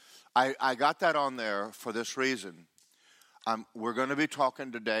I got that on there for this reason. We're going to be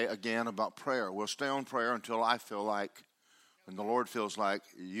talking today again about prayer. We'll stay on prayer until I feel like, and the Lord feels like,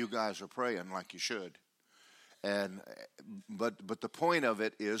 you guys are praying like you should. But the point of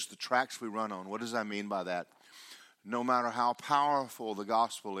it is the tracks we run on. What does that mean by that? No matter how powerful the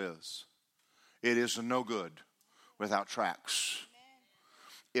gospel is, it is no good without tracks.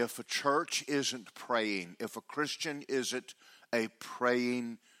 If a church isn't praying, if a Christian isn't a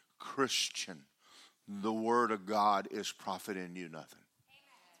praying Christian, the word of God is profiting you nothing.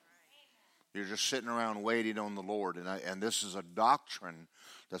 You're just sitting around waiting on the Lord. And this is a doctrine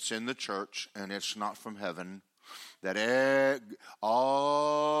that's in the church, and it's not from heaven, that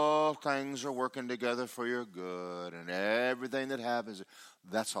all things are working together for your good, and everything that happens,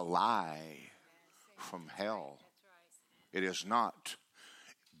 that's a lie from hell. It is not.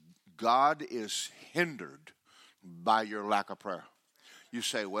 God is hindered by your lack of prayer. You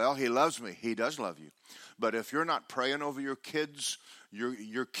say, well, he loves me. He does love you. But if you're not praying over your kids,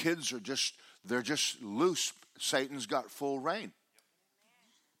 your kids are they're just loose. Satan's got full reign.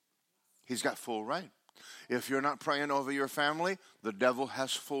 He's got full reign. If you're not praying over your family, the devil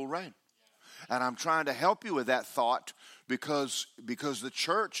has full reign. And I'm trying to help you with that thought because the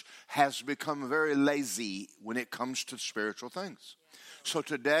church has become very lazy when it comes to spiritual things. So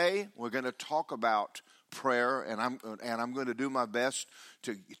today we're going to talk about prayer, and I'm going to do my best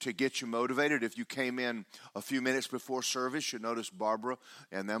to get you motivated. If you came in a few minutes before service, you notice Barbara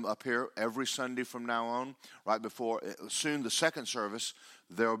and them up here every Sunday from now on. Right before, soon the second service,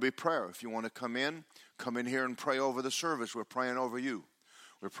 there will be prayer. If you want to come in here and pray over the service. We're praying over you.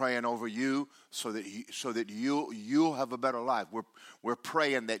 We're praying over you so that you'll have a better life. We're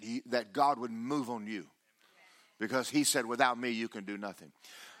praying that God would move on you, because he said, without me you can do nothing.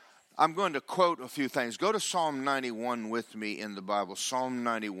 I'm going to quote a few things. Go to Psalm 91 with me in the Bible. Psalm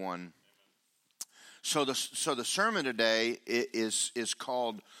 91. So the sermon today is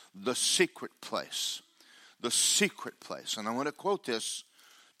called The Secret Place. The Secret Place. And I want to quote this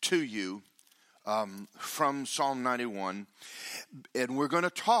to you from Psalm 91. And we're going to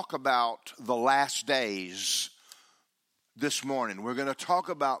talk about the last days this morning. We're going to talk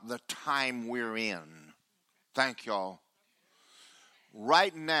about the time we're in. Thank y'all.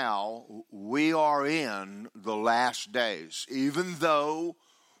 Right now, we are in the last days. Even though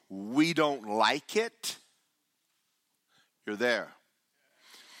we don't like it, you're there.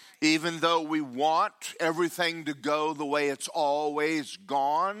 Even though we want everything to go the way it's always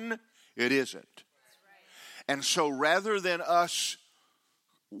gone, it isn't. And so rather than us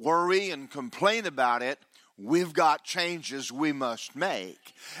worry and complain about it, we've got changes we must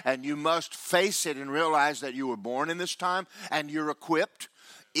make. And you must face it and realize that you were born in this time and you're equipped.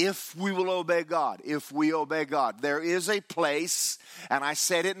 If we will obey God, if we obey God, there is a place, and I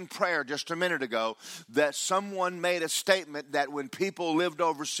said it in prayer just a minute ago, that someone made a statement that when people lived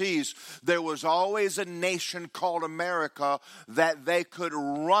overseas, there was always a nation called America that they could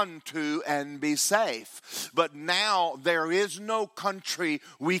run to and be safe. But now there is no country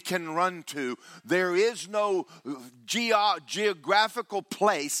we can run to. There is no geographical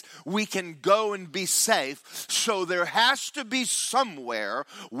place we can go and be safe. So there has to be somewhere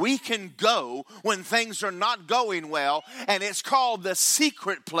we can go when things are not going well, and it's called the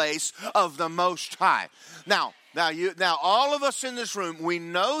secret place of the Most High. Now, all of us in this room, we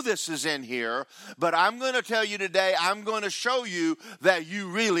know this is in here, but I'm going to tell you today, I'm going to show you that you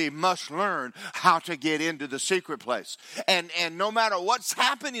really must learn how to get into the secret place. And no matter what's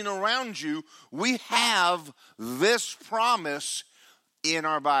happening around you, we have this promise in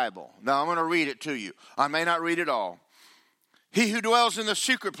our Bible. Now, I'm going to read it to you. I may not read it all. He who dwells in the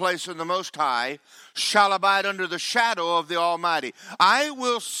secret place of the Most High shall abide under the shadow of the Almighty. I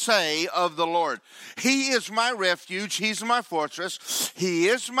will say of the Lord, He is my refuge, He's my fortress, He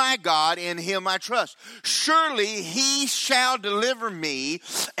is my God, in Him I trust. Surely He shall deliver me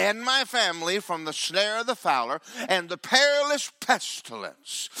and my family from the snare of the fowler and the perilous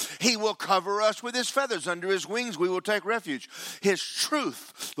pestilence. He will cover us with His feathers. Under His wings we will take refuge. His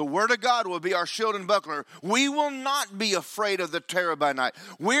truth, the Word of God, will be our shield and buckler. We will not be afraid of the terror by night.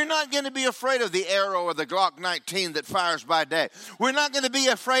 We're not going to be afraid of the arrow or the Glock 19 that fires by day. We're not going to be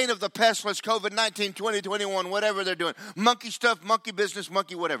afraid of the pestilence, COVID-19, 2021, whatever they're doing. Monkey stuff, monkey business,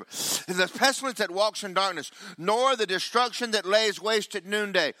 monkey whatever. The pestilence that walks in darkness, nor the destruction that lays waste at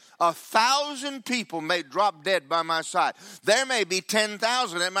noonday. 1,000 people may drop dead by my side. There may be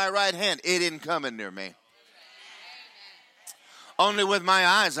 10,000 at my right hand. It isn't coming near me. Only with my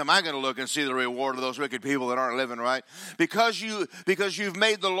eyes am I going to look and see the reward of those wicked people that aren't living right. Because you've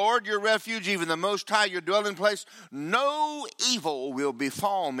made the Lord your refuge, even the Most High your dwelling place, no evil will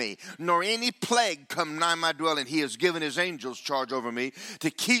befall me, nor any plague come nigh my dwelling. He has given his angels charge over me to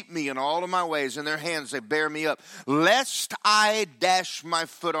keep me in all of my ways. In their hands they bear me up, lest I dash my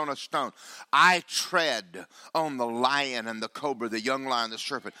foot on a stone. I tread on the lion and the cobra, the young lion, the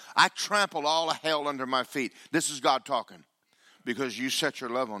serpent. I trample all of hell under my feet. This is God talking. Because you set your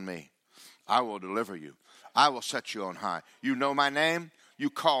love on me, I will deliver you. I will set you on high. You know my name.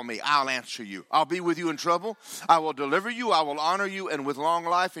 You call me. I'll answer you. I'll be with you in trouble. I will deliver you. I will honor you, and with long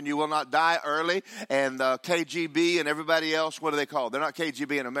life, and you will not die early. And KGB and everybody else, what do they call? They're not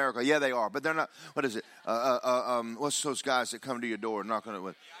KGB in America. Yeah, they are, but they're not. What is it? What's those guys that come to your door and knock on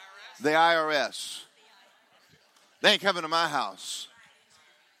it? The IRS. They ain't coming to my house.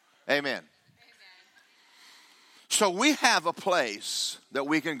 Amen. So we have a place that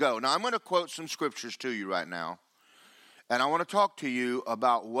we can go. Now, I'm going to quote some scriptures to you right now. And I want to talk to you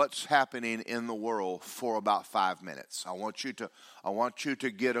about what's happening in the world for about 5 minutes. I want you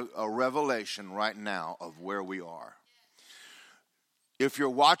to get a revelation right now of where we are. If you're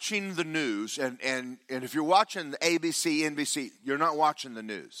watching the news, and if you're watching the ABC, NBC, you're not watching the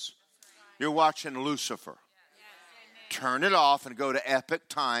news. You're watching Lucifer. Turn it off and go to Epoch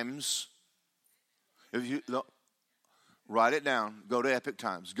Times. If you write it down. Go to Epoch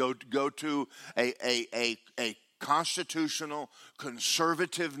Times. Go to a constitutional,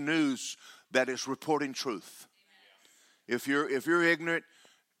 conservative news that is reporting truth. If you're ignorant,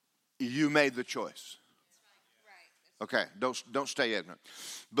 you made the choice. Okay, don't stay ignorant.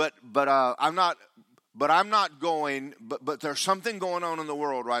 But I'm not going. But there's something going on in the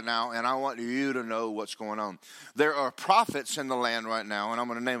world right now, and I want you to know what's going on. There are prophets in the land right now, and I'm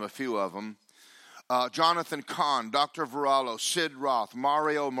going to name a few of them. Jonathan Cahn, Dr. Varallo, Sid Roth,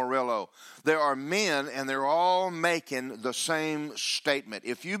 Mario Murillo. There are men, and they're all making the same statement.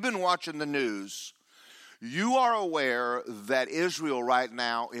 If you've been watching the news, you are aware that Israel right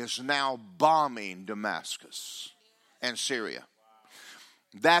now is now bombing Damascus and Syria.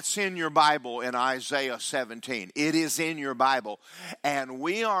 That's in your Bible in Isaiah 17. It is in your Bible. And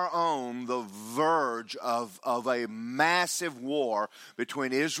we are on the verge of a massive war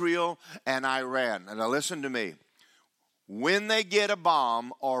between Israel and Iran. And now listen to me. When they get a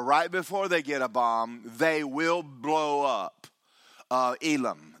bomb, or right before they get a bomb, they will blow up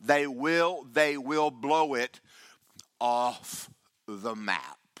Elam. They will blow it off the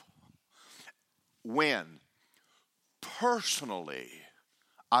map. When? Personally,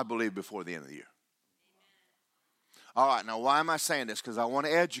 I believe before the end of the year. All right, now why am I saying this? Because I want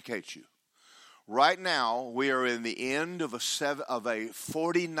to educate you. Right now, we are in the end of a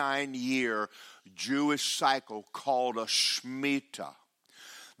 49-year Jewish cycle called a Shemitah.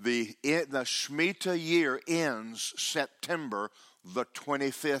 The Shemitah year ends September the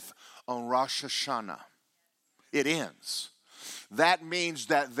 25th on Rosh Hashanah. It ends. That means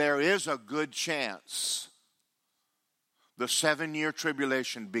that there is a good chance the 7-year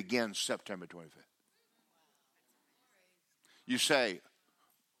tribulation begins September 25th. You say,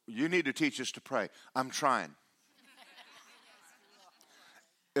 you need to teach us to pray. I'm trying.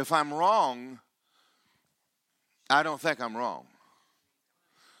 If I'm I don't think I'm wrong.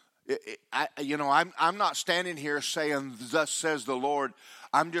 I'm not standing here saying, thus says the Lord.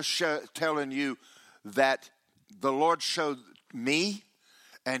 I'm just telling you that the Lord showed me,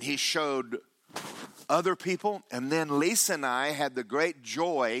 and he showed other people. And then Lisa and I had the great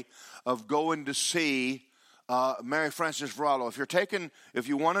joy of going to see Mary Frances Varallo. If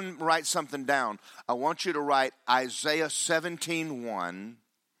you want to write something down, I want you to write Isaiah 17:1.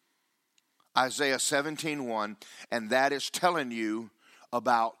 Isaiah 17:1, and that is telling you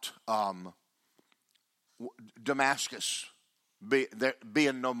about Damascus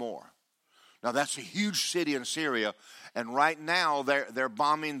being no more. Now that's a huge city in Syria, and right now they're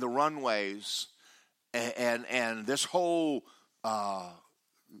bombing the runways, and this whole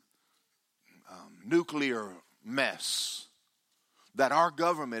nuclear mess that our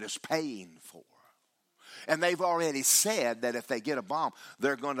government is paying for. And they've already said that if they get a bomb,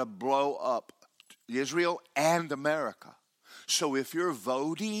 they're going to blow up Israel and America. So if you're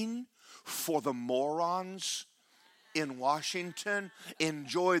voting for the morons in Washington,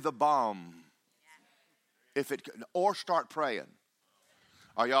 enjoy the bomb. Or start praying.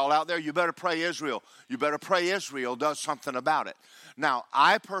 Are y'all out there? You better pray Israel. You better pray Israel does something about it. Now,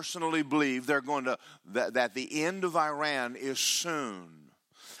 I personally believe that the end of Iran is soon.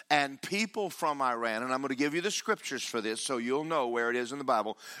 And people from Iran, and I'm going to give you the scriptures for this so you'll know where it is in the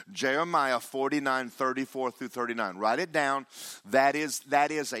Bible. Jeremiah 49, 34 through 39. Write it down. That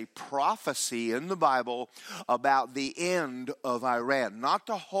is a prophecy in the Bible about the end of Iran. Not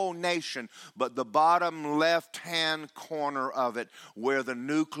the whole nation, but the bottom left-hand corner of it where the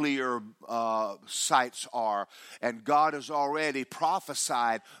nuclear sites are. And God has already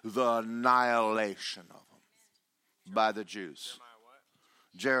prophesied the annihilation of them by the Jews.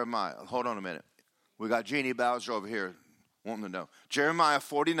 Jeremiah, hold on a minute. We got Jeannie Bowser over here wanting to know. Jeremiah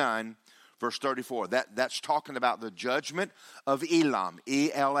 49, verse 34. That's talking about the judgment of Elam,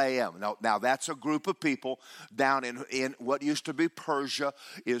 E-L-A-M. Now that's a group of people down in what used to be Persia,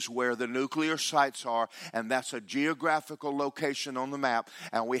 is where the nuclear sites are, and that's a geographical location on the map,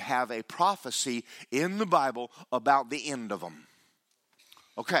 and we have a prophecy in the Bible about the end of them.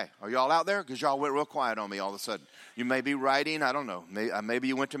 Okay, are y'all out there? Because y'all went real quiet on me all of a sudden. You may be writing, I don't know. Maybe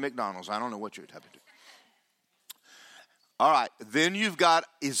you went to McDonald's. I don't know what you're having to do. All right, then you've got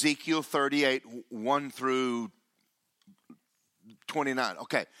Ezekiel 38, 1 through 29.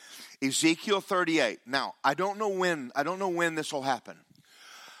 Okay, Ezekiel 38. Now, I don't know when this will happen.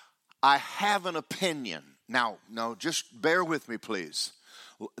 I have an opinion. Now, no, just bear with me, please.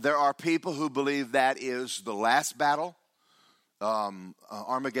 There are people who believe that is the last battle,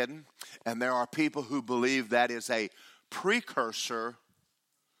 Armageddon, and there are people who believe that is a precursor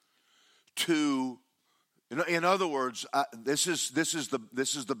to, in other words, this is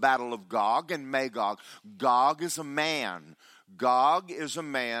the battle of Gog and Magog. Gog is a man. Gog is a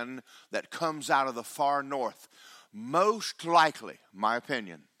man that comes out of the far north. Most likely, my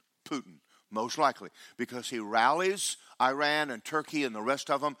opinion, Putin. Most likely, because he rallies Iran and Turkey and the rest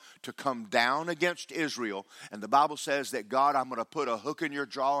of them to come down against Israel. And the Bible says that, God, I'm going to put a hook in your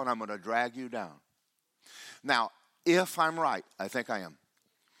jaw and I'm going to drag you down. Now, if I'm right, I think I am,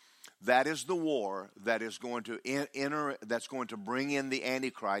 that is the war that is going to that's going to bring in the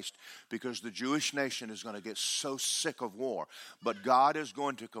Antichrist, because the Jewish nation is going to get so sick of war. But God is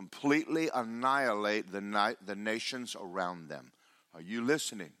going to completely annihilate the nations around them. Are you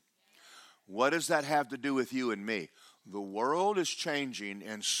listening? What does that have to do with you and me? The world is changing,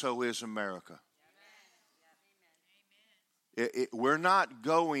 and so is America. We're not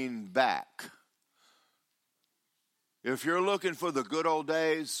going back. If you're looking for the good old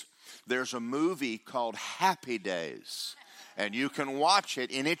days, there's a movie called Happy Days, and you can watch it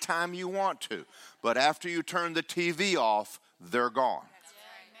anytime you want to. But after you turn the TV off, they're gone.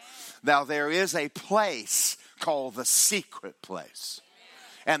 Now, there is a place called the secret place.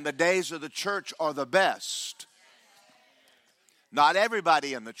 And the days of the church are the best. Not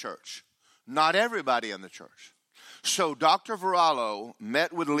everybody in the church. Not everybody in the church. So Dr. Varallo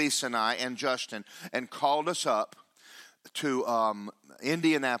met with Lisa and I and Justin and called us up to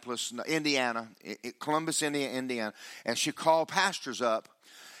Indiana, Columbus, Indiana. And she called pastors up.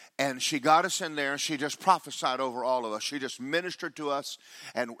 And she got us in there, and she just prophesied over all of us. She just ministered to us,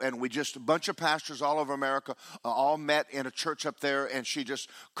 and we just, a bunch of pastors all over America, all met in a church up there, and she just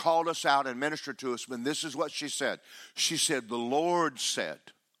called us out and ministered to us. And this is what she said. She said, the Lord said,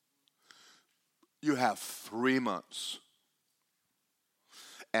 you have 3 months.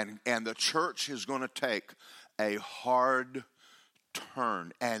 And the church is going to take a hard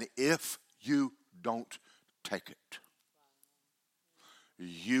turn. And if you don't take it,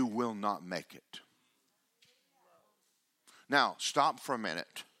 you will not make it. Now, stop for a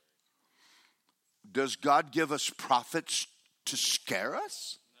minute. Does God give us prophets to scare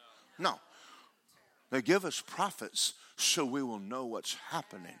us? No. They give us prophets so we will know what's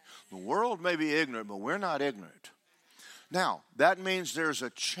happening. The world may be ignorant, but we're not ignorant. Now, that means there's a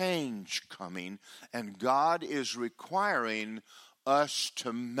change coming, and God is requiring us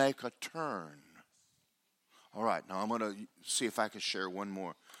to make a turn. All right, now I'm going to see if I can share one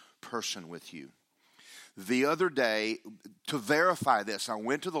more person with you. The other day, to verify this, I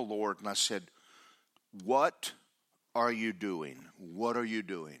went to the Lord and I said, what are you doing? What are you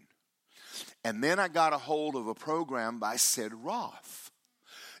doing? And then I got a hold of a program by Sid Roth.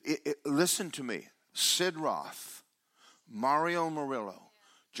 Listen to me. Sid Roth, Mario Murillo,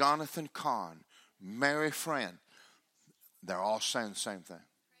 Jonathan Cahn, Mary Friend, they're all saying the same thing.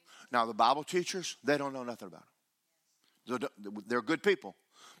 Now, the Bible teachers, they don't know nothing about it. They're good people.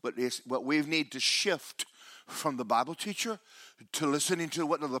 But what we need to shift from the Bible teacher to listening to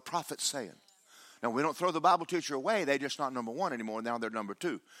what the prophet's saying. Now, we don't throw the Bible teacher away. They're just not number one anymore. Now they're number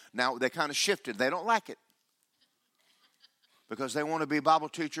two. Now, they kind of shifted. They don't like it. Because they want to be Bible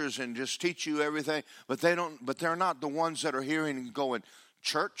teachers and just teach you everything. But they're not the ones that are hearing and going,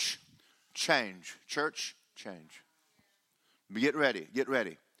 church, change. Church, change. Get ready. Get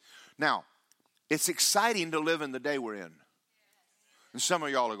ready. Now, it's exciting to live in the day we're in. And some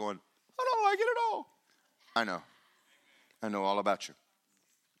of y'all are going, I don't like it at all. I know. I know all about you.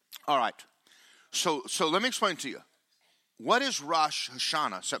 All right. So let me explain to you. What is Rosh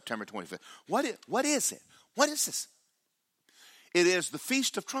Hashanah, September 25th? What is it? What is this? It is the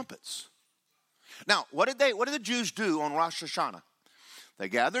Feast of Trumpets. Now, what did the Jews do on Rosh Hashanah? They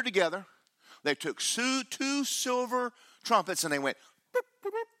gathered together. They took two silver trumpets and they went,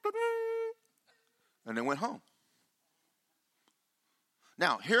 and they went home.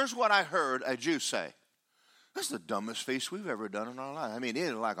 Now, here's what I heard a Jew say. That's the dumbest feast we've ever done in our life. I mean, it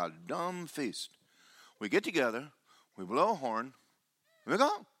is like a dumb feast. We get together, we blow a horn, and we go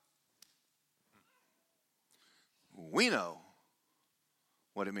home. We know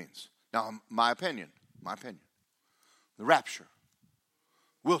what it means. Now, my opinion, the rapture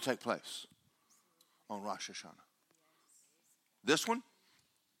will take place on Rosh Hashanah. This one?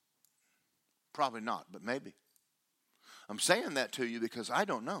 Probably not, but maybe. I'm saying that to you because I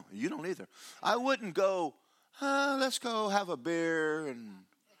don't know. You don't either. I wouldn't go, let's go have a beer and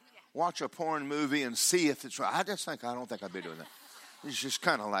watch a porn movie and see if it's right. I don't think I'd be doing that. It's just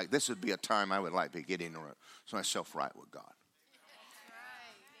kind of like, this would be a time I would like to be getting myself right with God.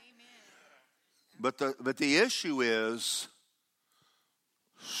 But the issue is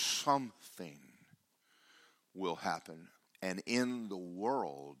something will happen. And in the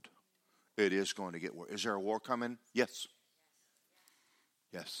world, it is going to get worse. Is there a war coming? Yes.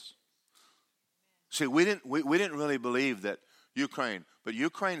 Yes. See, we didn't really believe that Ukraine, but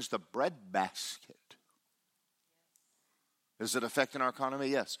Ukraine's the breadbasket. Is it affecting our economy?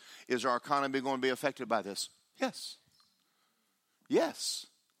 Yes. Is our economy going to be affected by this? Yes. Yes.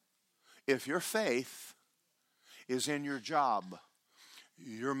 If your faith is in your job,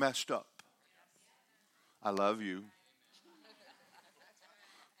 you're messed up. I love you.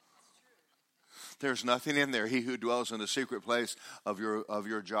 There's nothing in there. He who dwells in the secret place of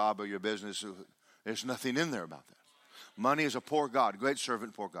your job or your business, there's nothing in there about that. Money is a poor God, great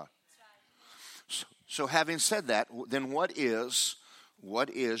servant, poor God. So having said that, then what is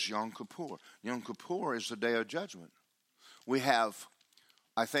Yom Kippur? Yom Kippur is the Day of Judgment. We have,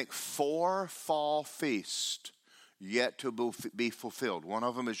 I think, 4 fall feasts yet to be fulfilled. One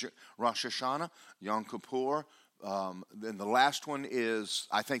of them is Rosh Hashanah, Yom Kippur. Then the last one is,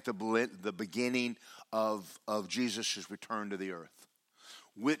 I think, the beginning of Jesus' return to the earth,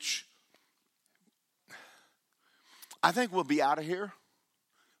 which I think we'll be out of here.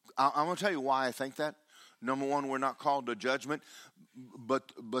 I'm going to tell you why I think that. Number one, we're not called to judgment,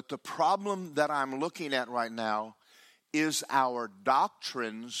 but the problem that I'm looking at right now is our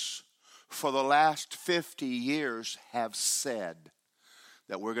doctrines for the last 50 years have said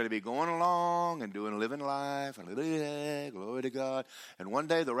that we're going to be going along and living life, and glory to God. And one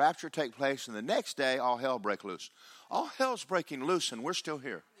day the rapture take place, and the next day all hell break loose. All hell's breaking loose, and we're still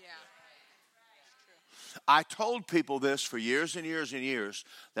here. Yeah. I told people this for years and years and years,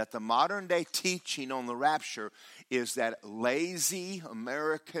 that the modern day teaching on the rapture is that lazy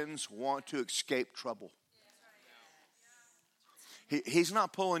Americans want to escape trouble. He's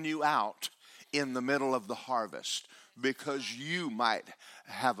not pulling you out in the middle of the harvest because you might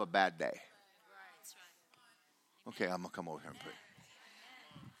have a bad day. Okay, I'm going to come over here and pray.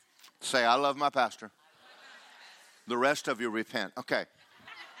 Say, I love my pastor. The rest of you repent. Okay.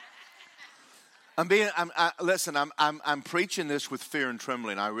 I'm preaching this with fear and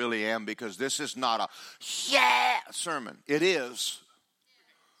trembling. I really am, because this is not a sermon. It is,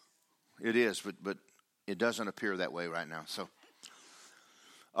 but it doesn't appear that way right now. So,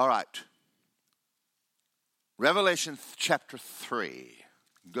 all right. Revelation chapter 3.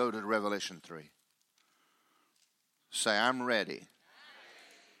 Go to Revelation 3. Say, I'm ready.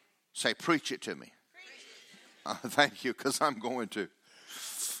 Say, preach it to me. Thank you, because I'm going to.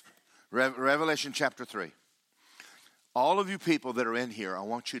 Revelation chapter 3. All of you people that are in here, I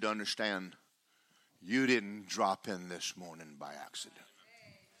want you to understand, you didn't drop in this morning by accident.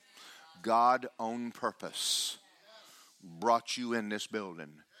 God on purpose brought you in this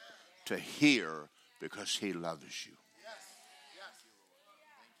building to hear, because he loves you.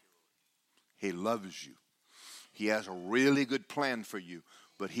 He loves you. He has a really good plan for you,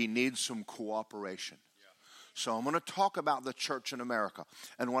 but he needs some cooperation. So I'm going to talk about the church in America.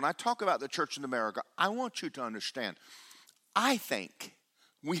 And when I talk about the church in America, I want you to understand, I think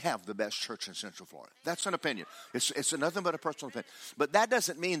we have the best church in Central Florida. That's an opinion. It's nothing but a personal opinion. But that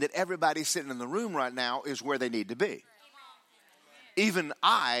doesn't mean that everybody sitting in the room right now is where they need to be. Even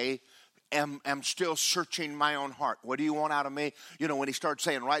I am still searching my own heart. What do you want out of me? You know, when he started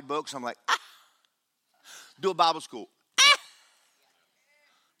saying write books, I'm like, do a Bible school.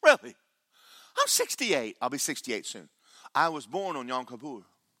 Really? I'm 68. I'll be 68 soon. I was born on Yom Kippur.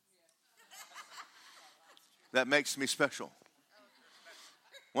 That makes me special.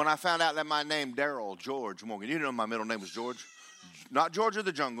 When I found out that my name, Daryl George Morgan, you know my middle name was George. Not George of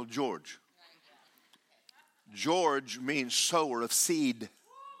the Jungle, George. George means sower of seed.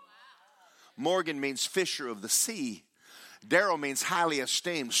 Morgan means fisher of the sea. Daryl means highly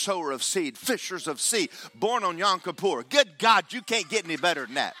esteemed, sower of seed, fishers of sea, born on Yom Kippur. Good God, you can't get any better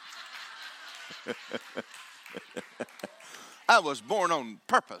than that. I was born on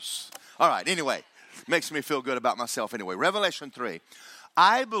purpose. All right, anyway, makes me feel good about myself anyway. Revelation 3.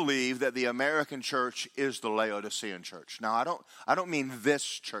 I believe that the American church is the Laodicean church. Now, I don't mean this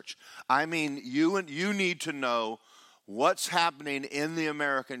church. I mean you need to know what's happening in the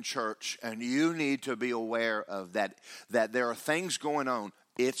American church, and you need to be aware of that there are things going on.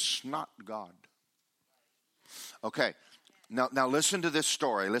 It's not God. Okay, now listen to this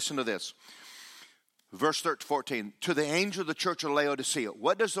story. Listen to this. Verse 14, to the angel of the church of Laodicea.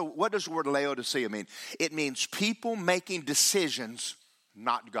 What does the word Laodicea mean? It means people making decisions,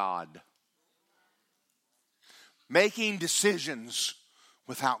 not God. Making decisions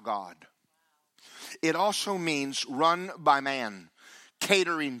without God. It also means run by man,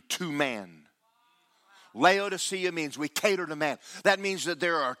 catering to man. Laodicea means we cater to man. That means that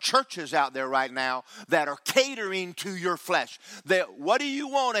there are churches out there right now that are catering to your flesh. What do you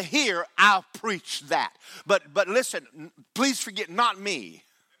want to hear? I'll preach that. But listen, please forget, not me.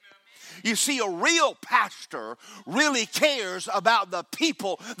 You see, a real pastor really cares about the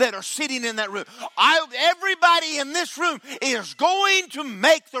people that are sitting in that room. Everybody in this room is going to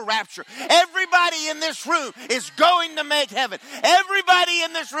make the rapture. Everybody in this room is going to make heaven. Everybody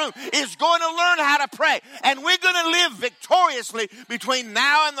in this room is going to learn how to pray. And we're going to live victoriously between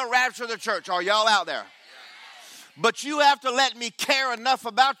now and the rapture of the church. Are y'all out there? But you have to let me care enough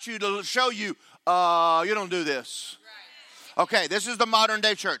about you to show you, you don't do this. Okay, this is the modern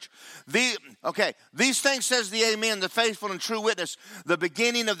day church. These things says the Amen, the faithful and true witness, the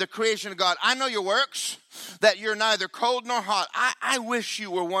beginning of the creation of God. I know your works, that you're neither cold nor hot. I wish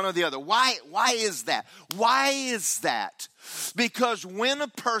you were one or the other. Why is that? Why is that? Because when a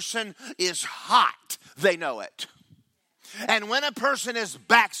person is hot, they know it. And when a person is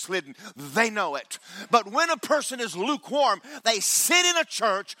backslidden, they know it. But when a person is lukewarm, they sit in a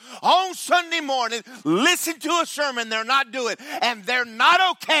church on Sunday morning, listen to a sermon they're not doing, and they're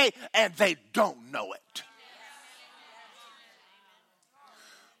not okay, and they don't know it.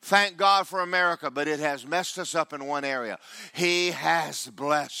 Thank God for America, but it has messed us up in one area. He has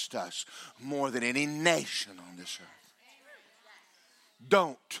blessed us more than any nation on this earth.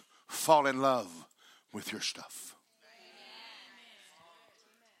 Don't fall in love with your stuff.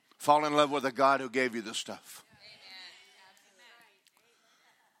 Fall in love with the God who gave you the stuff.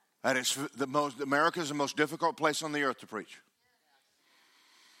 That is America is the most difficult place on the earth to preach.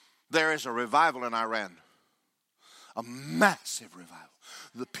 There is a revival in Iran. A massive revival.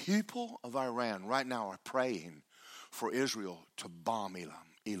 The people of Iran right now are praying for Israel to bomb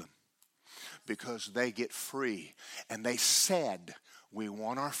Elam. Because they get free. And they said, we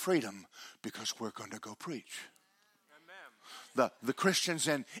want our freedom because we're going to go preach. The Christians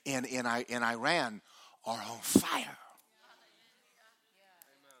in Iran are on fire.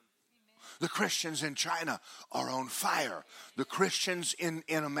 The Christians in China are on fire. The Christians in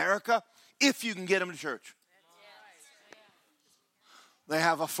America, if you can get them to church, they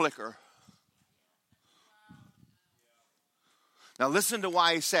have a flicker. Now listen to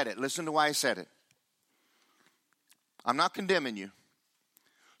why he said it. Listen to why he said it. I'm not condemning you.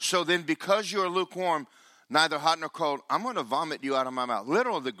 So then because you're lukewarm, neither hot nor cold, I'm going to vomit you out of my mouth.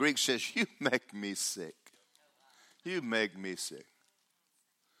 Literally, the Greek says, you make me sick. You make me sick.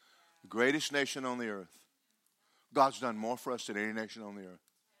 The greatest nation on the earth. God's done more for us than any nation on the earth.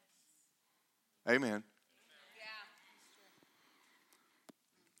 Amen.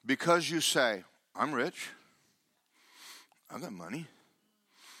 Because you say, I'm rich. I got money.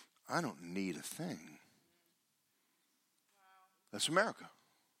 I don't need a thing. That's America.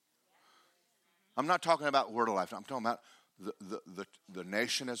 I'm not talking about Word of Life. I'm talking about the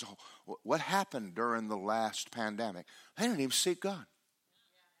nation as a whole. What happened during the last pandemic? They didn't even seek God.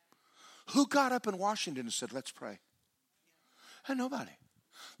 Who got up in Washington and said, let's pray? And nobody.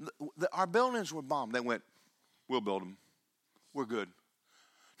 Our buildings were bombed. They went, we'll build them. We're good.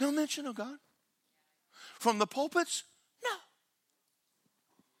 No mention of God. From the pulpits? No.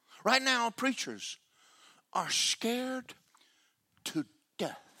 Right now, preachers are scared to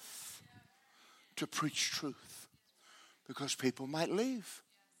death to preach truth because people might leave.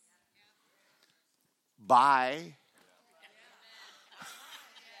 Bye.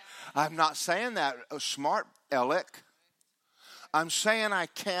 I'm not saying that, smart aleck. I'm saying I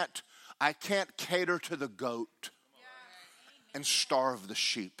can't cater to the goat and starve the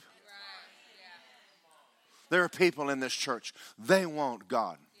sheep. There are people in this church, they want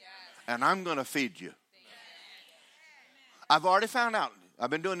God. And I'm going to feed you. I've already found out. I've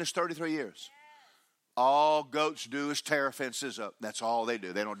been doing this 33 years. All goats do is tear fences up. That's all they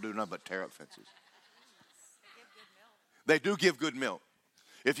do. They don't do nothing but tear up fences. They do give good milk.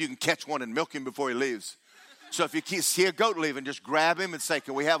 If you can catch one and milk him before he leaves. So if you see a goat leaving, just grab him and say,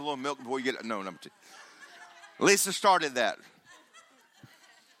 can we have a little milk before you get it? No, Lisa started that.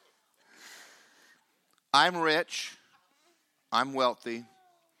 I'm rich. I'm wealthy.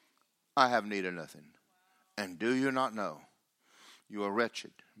 I have need of nothing. And do you not know? You are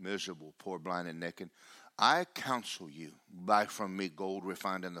wretched, miserable, poor, blind, and naked. I counsel you, buy from me gold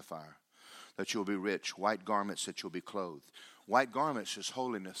refined in the fire, that you'll be rich, white garments that you'll be clothed. White garments is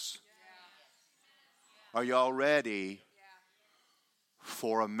holiness. Are y'all ready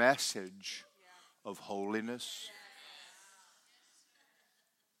for a message of holiness?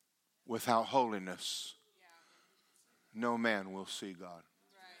 Without holiness, no man will see God.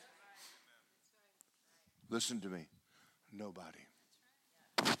 Listen to me. Nobody.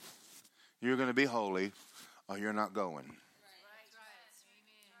 You're going to be holy or you're not going.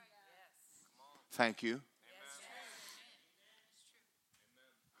 Thank you.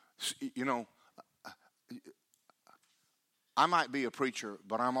 You know, I might be a preacher,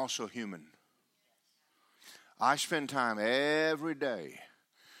 but I'm also human. I spend time every day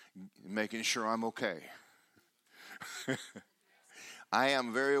making sure I'm okay. I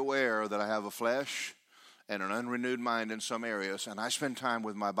am very aware that I have a flesh and an unrenewed mind in some areas, and I spend time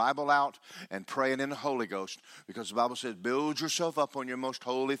with my Bible out and praying in the Holy Ghost, because the Bible says, build yourself up on your most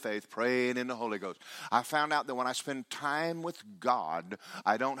holy faith, praying in the Holy Ghost. I found out that when I spend time with God,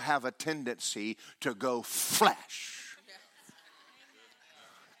 I don't have a tendency to go flesh.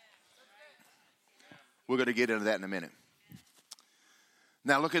 We're going to get into that in a minute.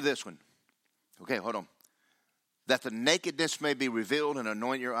 Now look at this one. Okay, hold on. That the nakedness may be revealed, and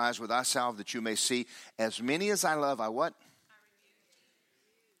anoint your eyes with eye salve, that you may see. As many as I love, I what?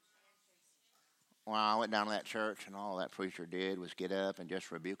 Well, I went down to that church, and all that preacher did was get up and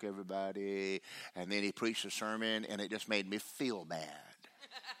just rebuke everybody. And then he preached a sermon, and it just made me feel bad.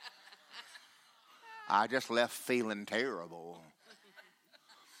 I just left feeling terrible.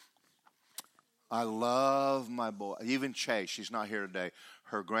 I love my boy. Even Che, she's not here today.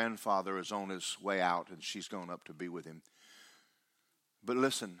 Her grandfather is on his way out, and she's gone up to be with him. But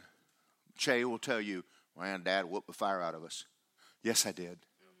listen, Che will tell you, man, Dad whooped the fire out of us. Yes, I did.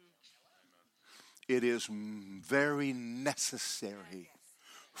 It is very necessary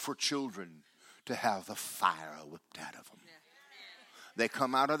for children to have the fire whipped out of them. They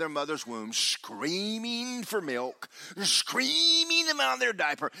come out of their mother's womb screaming for milk, screaming them out of their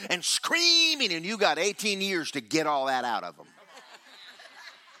diaper, and screaming, and you got 18 years to get all that out of them.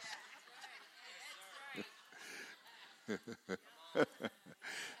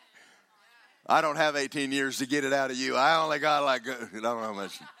 I don't have 18 years to get it out of you. I only got I don't know how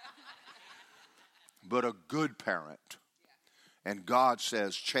much. But a good parent, and God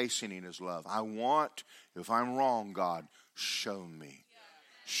says chastening is love. I want, if I'm wrong, God, show me.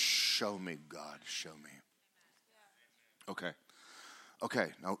 Show me, God, show me.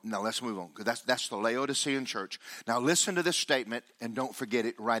 Okay, now let's move on, because that's the Laodicean church. Now listen to this statement, and don't forget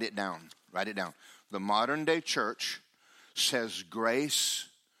it. Write it down. Write it down. The modern day church says grace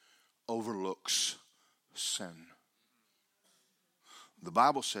overlooks sin. The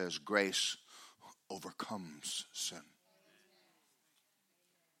Bible says grace overcomes sin.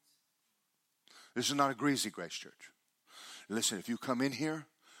 This is not a greasy grace church. Listen, if you come in here,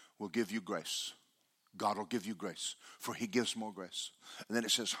 we'll give you grace. God will give you grace, for he gives more grace. And then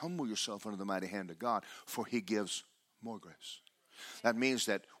it says, humble yourself under the mighty hand of God, for he gives more grace. That means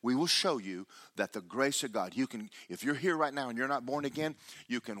that we will show you that the grace of God, you can, if you're here right now and you're not born again,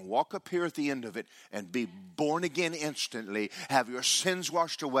 you can walk up here at the end of it and be born again instantly, have your sins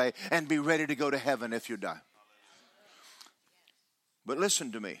washed away, and be ready to go to heaven if you die. But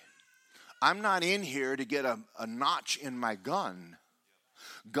listen to me. I'm not in here to get a notch in my gun.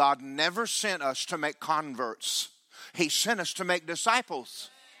 God never sent us to make converts. He sent us to make disciples.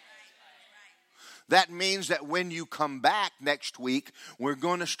 That means that when you come back next week, we're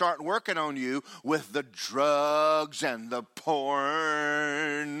going to start working on you with the drugs and the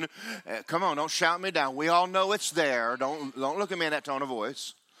porn. Come on, don't shout me down. We all know it's there. Don't look at me in that tone of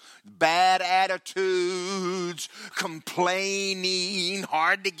voice. Bad attitudes, complaining,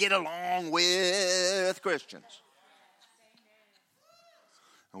 hard to get along with Christians.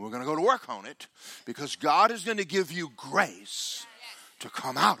 And we're going to go to work on it because God is going to give you grace to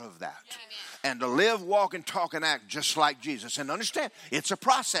come out of that. And to live, walk, and talk, and act just like Jesus. And understand, it's a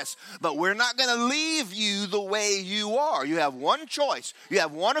process. But we're not going to leave you the way you are. You have one choice. You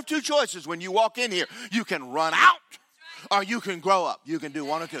have one of two choices when you walk in here. You can run out or you can grow up. You can do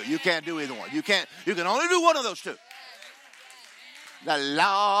one or two. You can't do either one. You can only do one of those two. The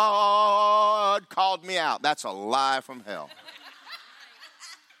Lord called me out. That's a lie from hell.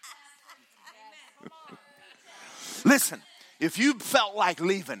 Listen, if you felt like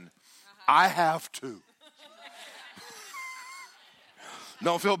leaving, I have to.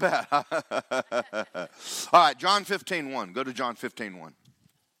 Don't feel bad. All right, John 15:1. Go to John 15:1.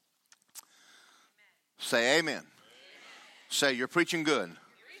 Say amen. Amen. Say, you're preaching good.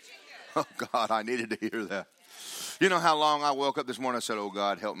 Oh, God, I needed to hear that. You know how long I woke up this morning, I said, oh,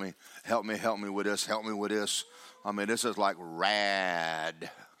 God, help me with this, help me with this. I mean, this is like rad.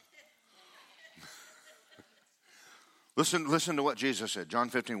 Listen to what Jesus said. John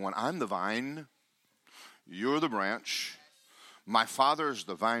 15:1. I'm the vine, you're the branch. My Father is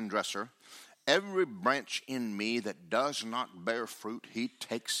the vine dresser. Every branch in me that does not bear fruit, he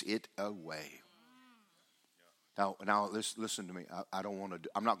takes it away. Now listen to me.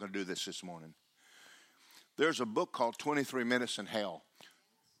 I'm not going to do this morning. There's a book called 23 Minutes in Hell.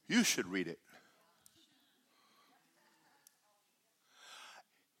 You should read it.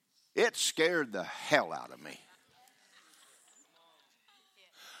 It scared the hell out of me.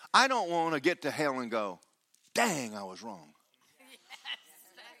 I don't want to get to hell and go, dang, I was wrong.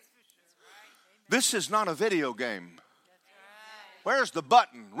 This is not a video game. Where's the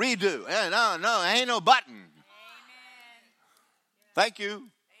button? Redo. No, ain't no button. Thank you.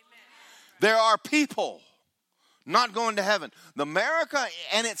 There are people not going to heaven. America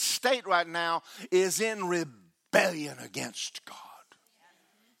and its state right now is in rebellion against God.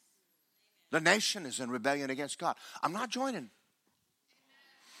 The nation is in rebellion against God. I'm not joining.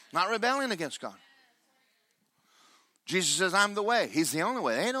 Not rebelling against God. Jesus says, I'm the way. He's the only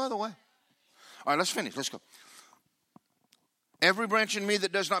way. There ain't no other way. All right, let's finish. Let's go. Every branch in me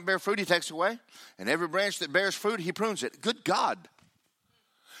that does not bear fruit, he takes away. And every branch that bears fruit, he prunes it. Good God.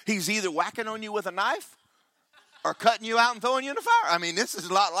 He's either whacking on you with a knife or cutting you out and throwing you in the fire. I mean, this is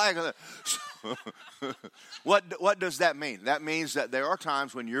a lot like what does that mean? That means that there are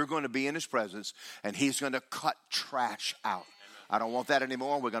times when you're going to be in his presence and he's going to cut trash out. I don't want that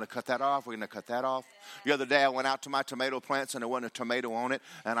anymore. We're going to cut that off. We're going to cut that off. The other day I went out to my tomato plants and there wasn't a tomato on it.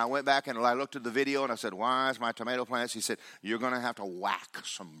 And I went back and I looked at the video and I said, why is my tomato plants? He said, you're going to have to whack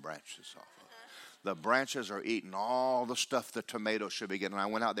some branches off. The branches are eating all the stuff the tomatoes should be getting. And I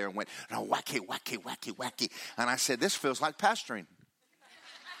went out there and went, no, wacky, wacky, wacky, wacky. And I said, this feels like pastoring.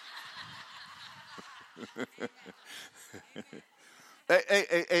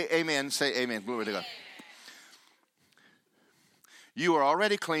 Amen. Say amen. Glory to God. You are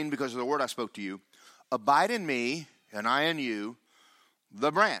already clean because of the word I spoke to you. Abide in me, and I in you.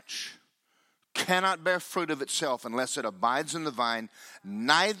 The branch cannot bear fruit of itself unless it abides in the vine.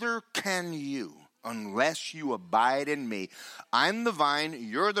 Neither can you unless you abide in me. I'm the vine,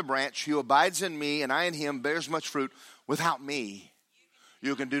 you're the branch. He who abides in me, and I in him, bears much fruit. Without me,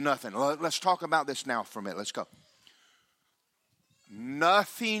 you can do nothing. Let's talk about this now for a minute. Let's go.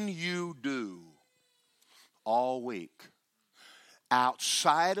 Nothing you do all week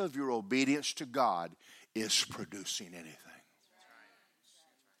outside of your obedience to God is producing anything.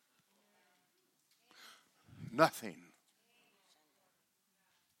 Nothing.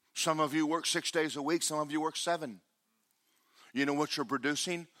 Some of you work 6 days a week. Some of you work 7. You know what you're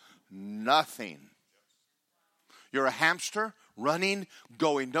producing? Nothing. You're a hamster running,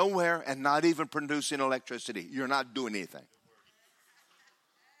 going nowhere, and not even producing electricity. You're not doing anything.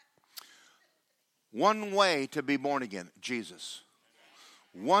 One way to be born again, Jesus.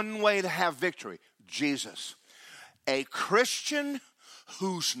 One way to have victory, Jesus. A Christian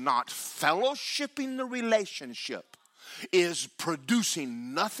who's not fellowshipping the relationship is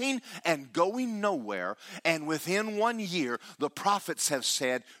producing nothing and going nowhere. And within 1 year, the prophets have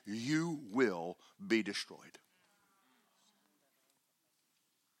said, you will be destroyed.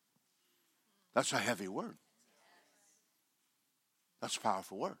 That's a heavy word. That's a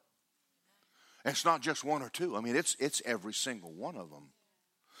powerful word. It's not just one or two. I mean, it's every single one of them.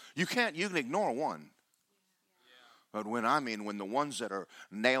 You can ignore one. But when the ones that are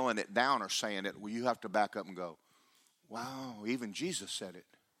nailing it down are saying it, well, you have to back up and go, wow, even Jesus said it.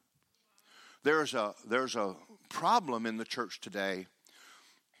 There's a problem in the church today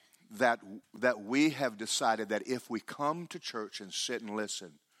that we have decided that if we come to church and sit and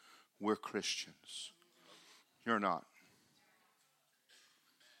listen, we're Christians. You're not.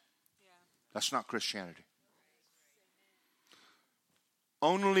 That's not Christianity.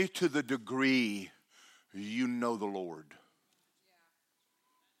 Only to the degree you know the Lord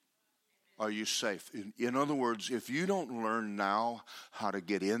are you safe. In other words, if you don't learn now how to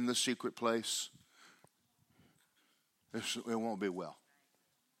get in the secret place, it won't be well.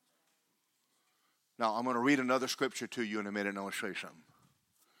 Now, I'm going to read another scripture to you in a minute, and I want to show you something.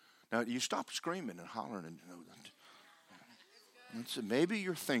 Now, you stop screaming and hollering. Maybe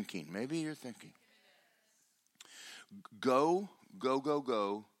you're thinking. Go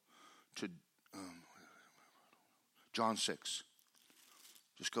to John 6.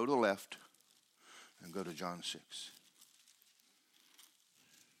 Just go to the left and go to John 6.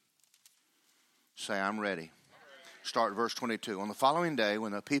 Say, I'm ready. Start verse 22. On the following day,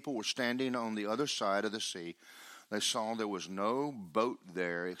 when the people were standing on the other side of the sea, they saw there was no boat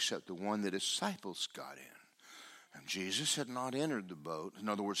there except the one the disciples got in. And Jesus had not entered the boat. In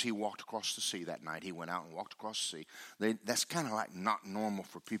other words, he walked across the sea that night. He went out and walked across the sea. That's kind of like not normal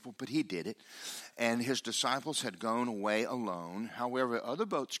for people, but he did it. And his disciples had gone away alone. However, other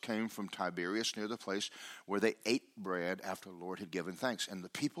boats came from Tiberias near the place where they ate bread after the Lord had given thanks. And the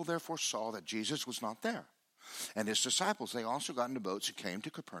people therefore saw that Jesus was not there. And his disciples, they also got into boats and came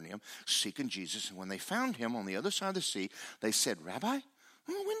to Capernaum seeking Jesus. And when they found him on the other side of the sea, they said, Rabbi,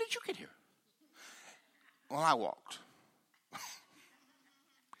 when did you get here? Well, I walked.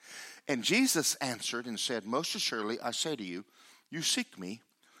 And Jesus answered and said, most assuredly, I say to you, you seek me,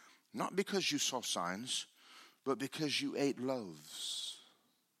 not because you saw signs, but because you ate loaves.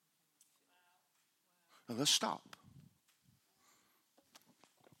 Now, let's stop.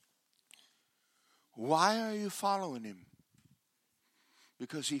 Why are you following him?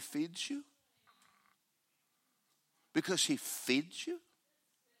 Because he feeds you? Because he feeds you?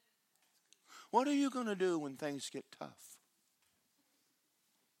 What are you going to do when things get tough?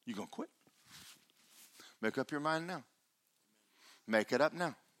 You going to quit? Make up your mind now. Make it up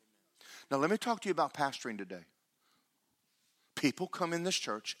now. Now let me talk to you about pastoring today. People come in this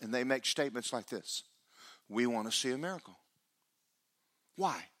church and they make statements like this. We want to see a miracle.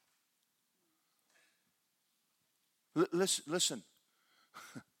 Why? Listen.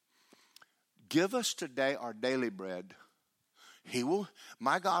 Give us today our daily bread.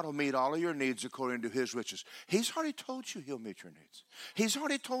 My God will meet all of your needs according to his riches. He's already told you he'll meet your needs. He's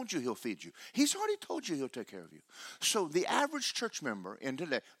already told you he'll feed you. He's already told you he'll take care of you. So the average church member in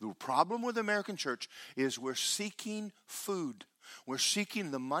today, the problem with the American church is we're seeking food. We're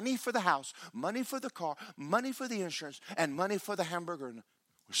seeking the money for the house, money for the car, money for the insurance, and money for the hamburger.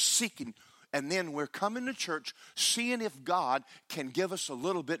 We're seeking, and then we're coming to church seeing if God can give us a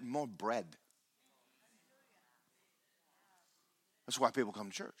little bit more bread. That's why people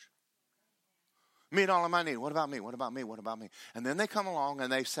come to church. Meet all of my needs. What about me? What about me? What about me? And then they come along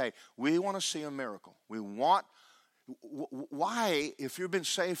and they say, we want to see a miracle. Why, if you've been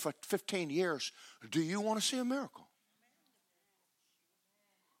saved for 15 years, do you want to see a miracle?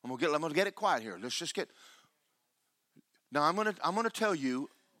 I'm going to get it quiet here. Let's just get. Now I'm going to tell you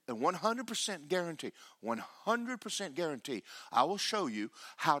a 100% guarantee, 100% guarantee, I will show you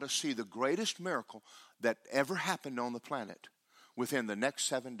how to see the greatest miracle that ever happened on the planet within the next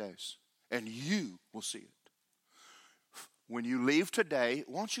 7 days. And you will see it. When you leave today,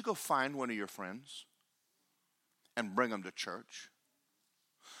 why don't you go find one of your friends and bring them to church?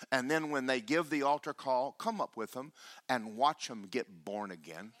 And then when they give the altar call, come up with them and watch them get born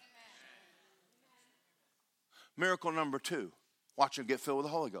again. Miracle number 2, watch them get filled with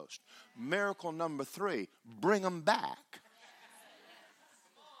the Holy Ghost. Miracle number 3, bring them back.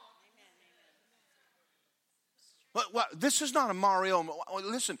 Well, this is not a Mario.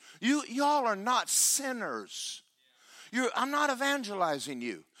 Listen, y'all are not sinners. I'm not evangelizing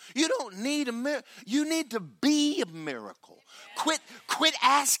you. You don't need a miracle. You need to be a miracle. Quit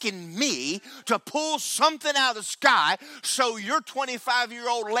asking me to pull something out of the sky so your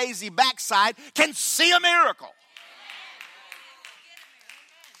 25-year-old lazy backside can see a miracle.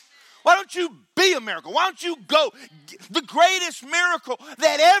 Why don't you be a miracle? Why don't you go? The greatest miracle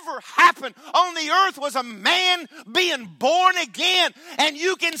that ever happened on the earth was a man being born again. And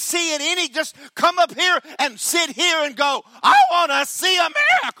you can see it just come up here and sit here and go, I want to see a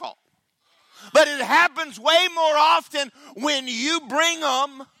miracle. But it happens way more often when you bring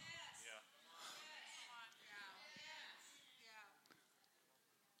them.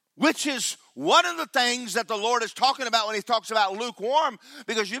 Which is one of the things that the Lord is talking about when he talks about lukewarm.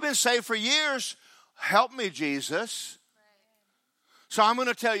 Because you've been saved for years. Help me, Jesus. So I'm going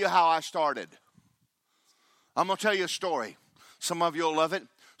to tell you how I started. I'm going to tell you a story. Some of you will love it.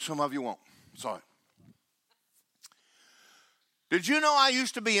 Some of you won't. Sorry. Did you know I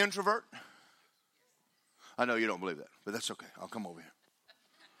used to be introvert? I know you don't believe that, but that's okay. I'll come over here.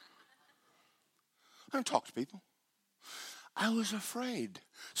 I don't talk to people. I was afraid.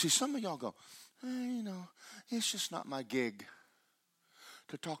 See, some of y'all go, it's just not my gig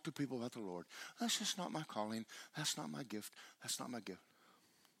to talk to people about the Lord. That's just not my calling. That's not my gift. That's not my gift.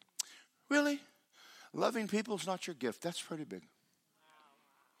 Really? Loving people is not your gift. That's pretty big.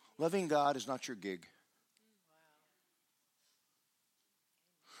 Loving God is not your gig.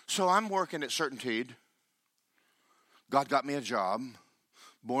 So I'm working at Certainty. God got me a job.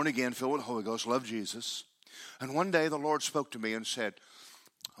 Born again, filled with the Holy Ghost, love Jesus. And one day the Lord spoke to me and said,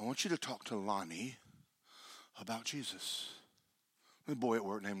 I want you to talk to Lonnie about Jesus. A boy at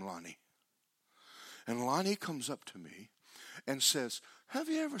work named Lonnie. And Lonnie comes up to me and says, have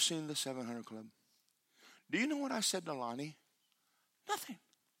you ever seen the 700 Club? Do you know what I said to Lonnie? Nothing.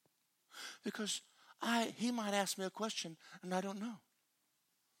 Because he might ask me a question and I don't know.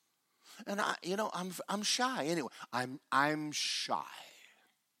 And I'm shy anyway. I'm shy.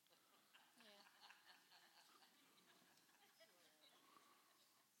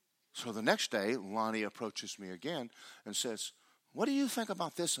 So the next day, Lonnie approaches me again and says, what do you think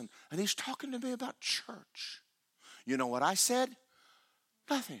about this? And he's talking to me about church. You know what I said?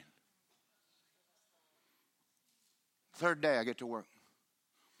 Nothing. Third day, I get to work.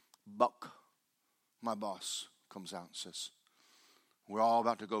 Buck, my boss, comes out and says, we're all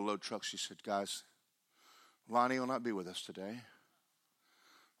about to go load trucks. She said, guys, Lonnie will not be with us today.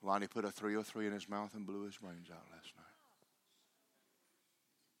 Lonnie put a 303 in his mouth and blew his brains out last night.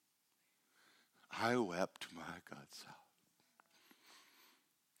 I wept my guts out.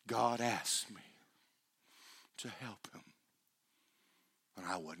 God asked me to help him, and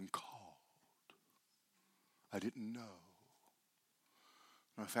I wasn't called. I didn't know.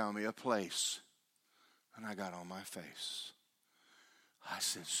 I found me a place, and I got on my face. I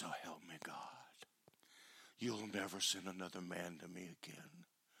said, so help me God. You'll never send another man to me again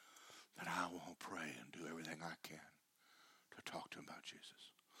that I won't pray and do everything I can to talk to him about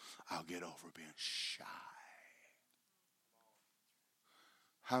Jesus. I'll get over being shy.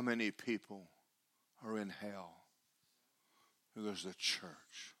 How many people are in hell because the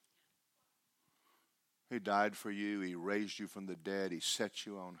church? He died for you. He raised you from the dead. He set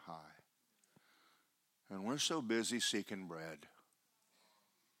you on high. And we're so busy seeking bread.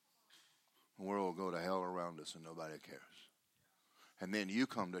 The world will go to hell around us and nobody cares. And then you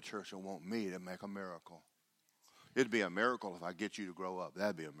come to church and want me to make a miracle. It'd be a miracle if I get you to grow up.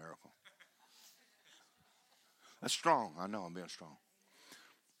 That'd be a miracle. That's strong. I know I'm being strong.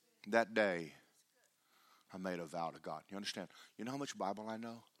 That day, I made a vow to God. You understand? You know how much Bible I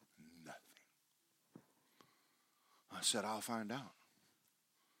know? Nothing. I said, I'll find out.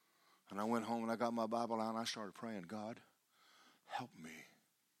 And I went home and I got my Bible out and I started praying, God, help me.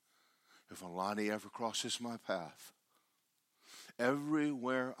 If Alani ever crosses my path,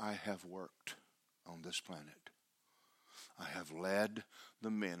 everywhere I have worked on this planet, I have led the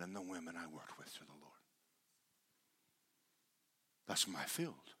men and the women I worked with to the Lord. That's my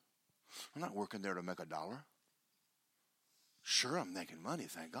field. I'm not working there to make a dollar. Sure, I'm making money.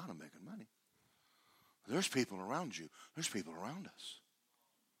 Thank God I'm making money. There's people around you. There's people around us.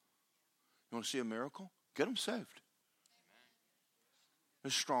 You want to see a miracle? Get them saved.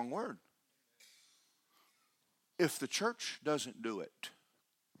 It's a strong word. If the church doesn't do it,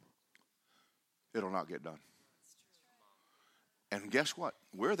 it'll not get done. And guess what?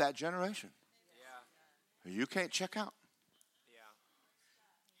 We're that generation. Yeah. You can't check out. Yeah.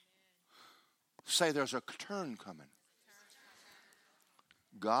 Say there's a turn coming.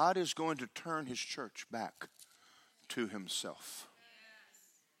 God is going to turn his church back to himself.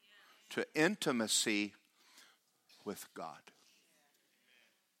 To intimacy with God.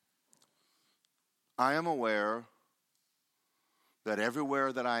 I am aware that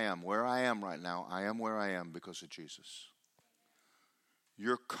everywhere that I am, where I am right now, I am where I am because of Jesus.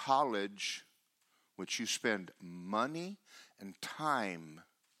 Your college, which you spend money and time,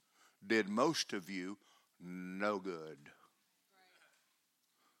 did most of you no good.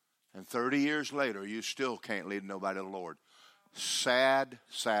 And 30 years later, you still can't lead nobody to the Lord. Sad,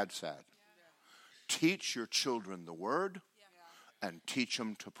 sad, sad. Teach your children the word and teach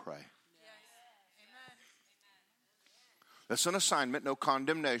them to pray. That's an assignment, no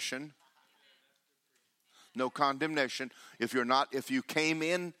condemnation. No condemnation. If you came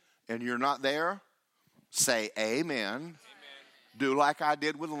in and you're not there, say amen. Do like I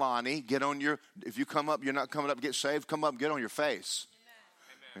did with Lonnie. If you come up, you're not coming up to get saved, come up, get on your face.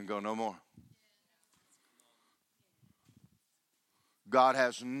 And go no more. God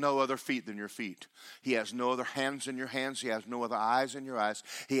has no other feet than your feet. He has no other hands than your hands. He has no other eyes than your eyes.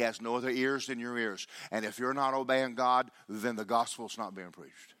 He has no other ears than your ears. And if you're not obeying God, then the gospel's not being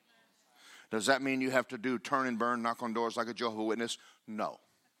preached. Does that mean you have to turn and burn, knock on doors like a Jehovah's Witness? No.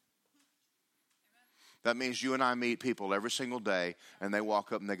 That means you and I meet people every single day, and they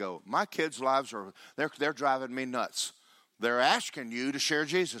walk up and they go, my kids' lives they're driving me nuts. They're asking you to share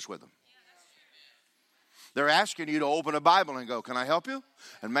Jesus with them. They're asking you to open a Bible and go, can I help you?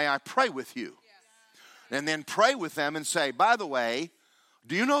 And may I pray with you? And then pray with them and say, by the way,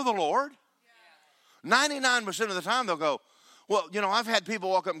 do you know the Lord? 99% of the time they'll go, well, I've had people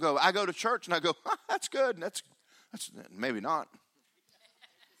walk up and go, I go to church, and I go, that's good. That's maybe not.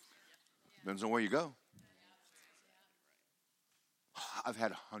 Depends on where you go. I've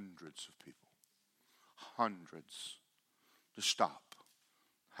had hundreds of people, to stop.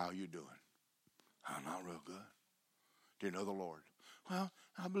 How you doing? I'm not real good. Do you know the Lord? Well,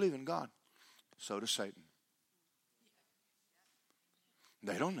 I believe in God. So does Satan.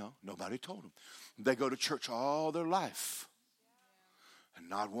 They don't know. Nobody told them. They go to church all their life. And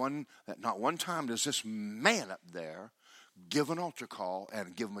not one time does this man up there give an altar call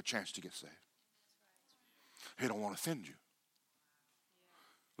and give them a chance to get saved. He don't want to offend you.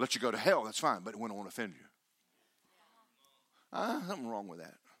 Let you go to hell, that's fine, but we don't want to offend you. Something wrong with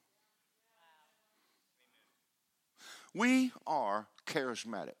that. We are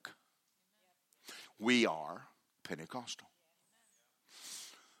charismatic. We are Pentecostal.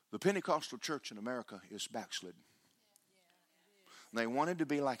 The Pentecostal church in America is backslidden. They wanted to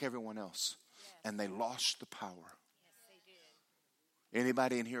be like everyone else, and they lost the power.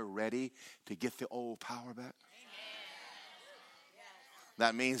 Anybody in here ready to get the old power back?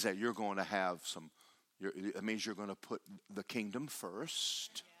 That means that you're going to have it means you're going to put the kingdom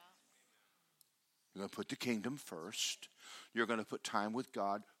first. You're going to put the kingdom first. You're going to put time with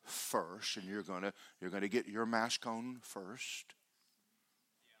God first, and you're going to get your mask on first.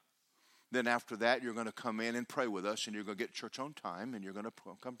 Then after that, you're going to come in and pray with us, and you're going to get church on time, and you're going to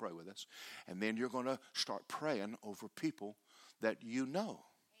come pray with us. And then you're going to start praying over people that you know.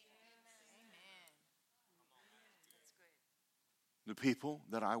 The people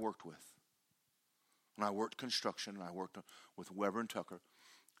that I worked with. When I worked construction, and I worked with Weber and Tucker,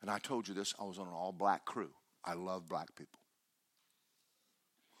 and I told you this, I was on an all-black crew. I love black people.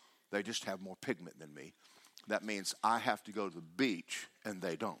 They just have more pigment than me. That means I have to go to the beach, and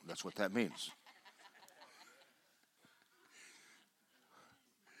they don't. That's what that means.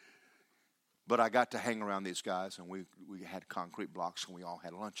 But I got to hang around these guys, and we had concrete blocks, and we all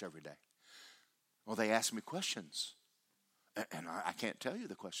had lunch every day. Well, they asked me questions. And I can't tell you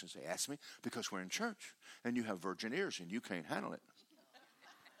the questions they asked me because we're in church, and you have virgin ears, and you can't handle it.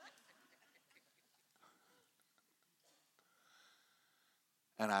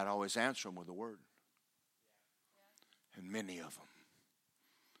 And I'd always answer them with a word. And many of them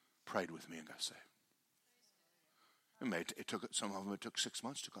prayed with me and got saved. Some of them it took 6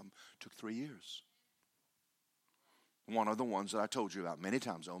 months to come. It took 3 years. One of the ones that I told you about many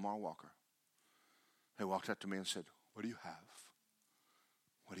times, Omar Walker. He walked up to me and said, what do you have?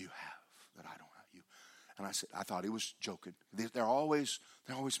 What do you have that I don't have? You. And I said, I thought he was joking. They're always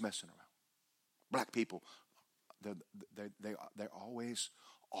messing around. Black people, they're always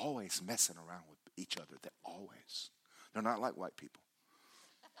messing around with each other. They're not like white people.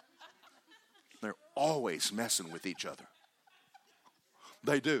 They're always messing with each other.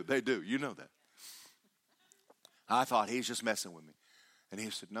 They do. You know that. I thought he's just messing with me. And he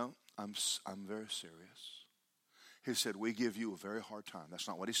said, no, I'm very serious. He said, we give you a very hard time. That's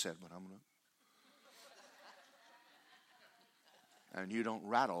not what he said, but I'm going to. And you don't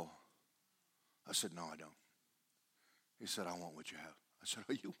rattle. I said, no, I don't. He said, I want what you have. I said,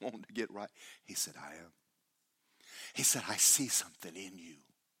 are you wanting to get right? He said, I am. He said, I see something in you,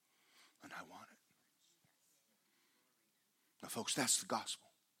 and I want it. Now, folks, that's the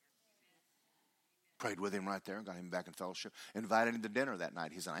gospel. Prayed with him right there, got him back in fellowship, invited him to dinner that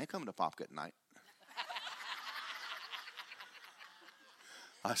night. He said, I ain't coming to Popka at night.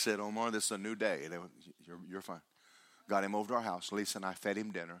 I said, Omar, this is a new day. You're fine. Got him over to our house. Lisa and I fed him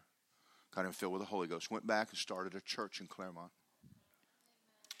dinner. Got him filled with the Holy Ghost. Went back and started a church in Claremont.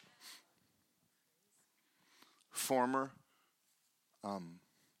 Former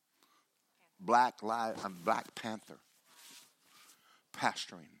Black Panther.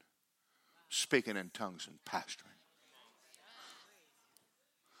 Pastoring. Speaking in tongues and pastoring.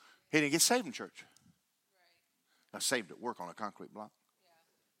 He didn't get saved in church. I saved at work on a concrete block.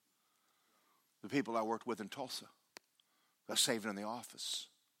 The people I worked with in Tulsa got saved in the office.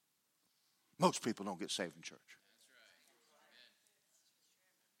 Most people don't get saved in church.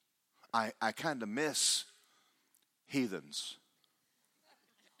 I kind of miss heathens.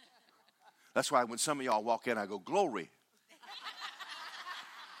 That's why when some of y'all walk in, I go, glory.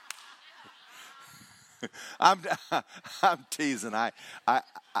 I'm teasing. I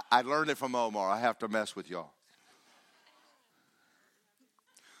learned it from Omar. I have to mess with y'all.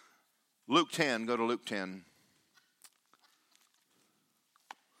 Luke 10, go to Luke 10.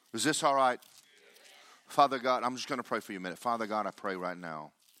 Is this all right? Father God, I'm just going to pray for you a minute. Father God, I pray right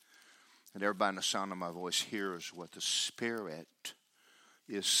now that everybody in the sound of my voice hears what the Spirit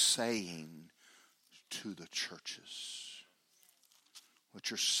is saying to the churches. What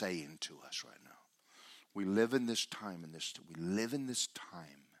you're saying to us right now. We live in this time, we live in this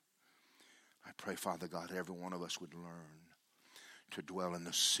time. I pray, Father God, that every one of us would learn to dwell in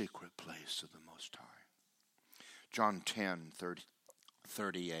the secret place of the Most High. John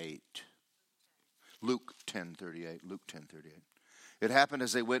 10:38. Luke 10:38. Luke 10:38. It happened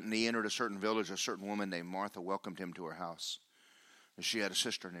as they went and he entered a certain village, a certain woman named Martha welcomed him to her house. And she had a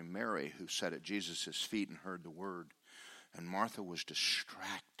sister named Mary who sat at Jesus' feet and heard the word. And Martha was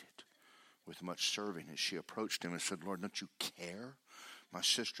distracted with much serving. And she approached him and said, Lord, don't you care? My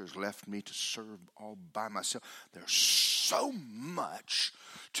sister has left me to serve all by myself. There's so much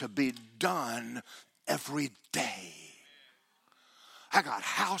to be done every day. I got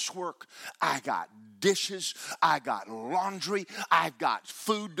housework, I got dishes, I got laundry, I've got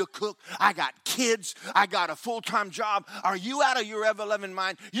food to cook, I got kids, I got a full-time job. Are you out of your ever-loving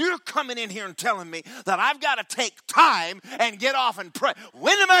mind? You're coming in here and telling me that I've got to take time and get off and pray.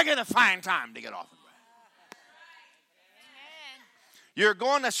 When am I going to find time to get off and pray? You're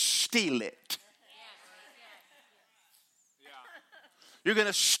going to steal it. You're going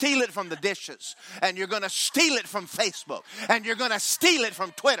to steal it from the dishes, and you're going to steal it from Facebook, and you're going to steal it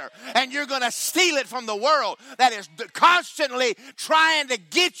from Twitter, and you're going to steal it from the world that is constantly trying to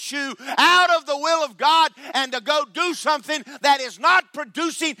get you out of the will of God and to go do something that is not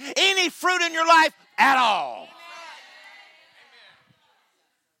producing any fruit in your life at all.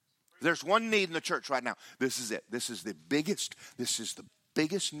 There's one need in the church right now. This is it. This is the biggest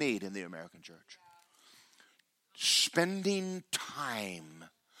need in the American church. Spending time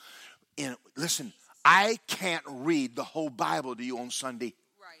in, listen, I can't read the whole Bible to you on Sunday.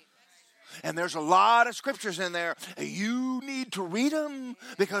 Right. And there's a lot of scriptures in there. You need to read them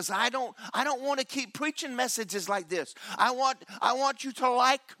because I don't want to keep preaching messages like this. I want you to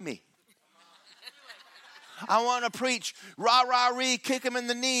like me. I want to preach rah, rah, ree, kick him in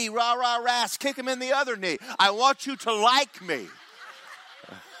the knee, rah, rah, ras, kick him in the other knee. I want you to like me.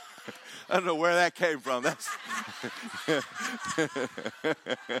 I don't know where that came from. That's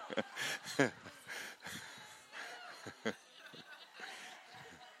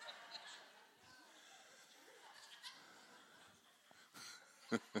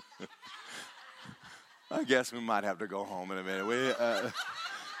I guess we might have to go home in a minute.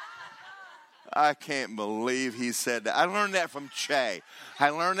 I can't believe he said that. I learned that from Che. I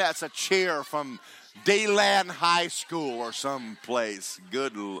learned that's a cheer from DeLand High School or someplace.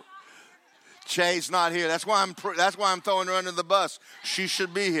 Good. Che's not here. That's why I'm throwing her under the bus. She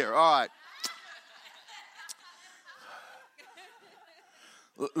should be here. All right.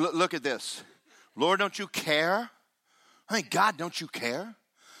 Look at this. Lord, don't you care? I mean, God, don't you care?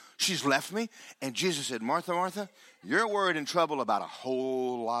 She's left me. And Jesus said, Martha, Martha, you're worried and troubled about a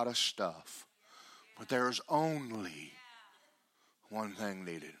whole lot of stuff. But there's only one thing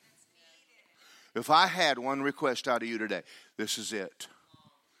needed. If I had one request out of you today, this is it.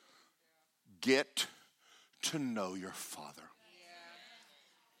 Get to know your Father.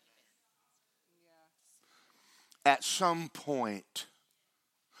 At some point,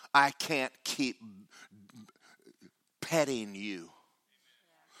 I can't keep petting you.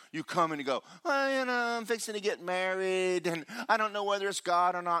 You come and you go, well, I'm fixing to get married, and I don't know whether it's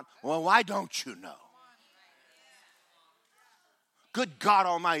God or not. Well, why don't you know? Good God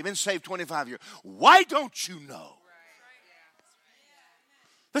Almighty, you've been saved 25 years. Why don't you know?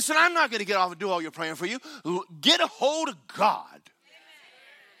 Listen, I'm not going to get off and do all your praying for you. Get a hold of God.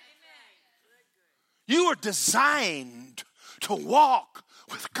 You are designed to walk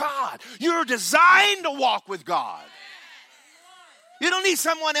with God. You're designed to walk with God. You don't need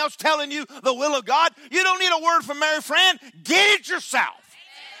someone else telling you the will of God. You don't need a word from Mary Fran. Get it yourself.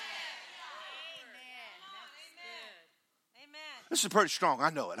 This is pretty strong. I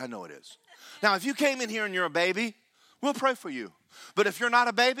know it is. Now, if you came in here and you're a baby, we'll pray for you. But if you're not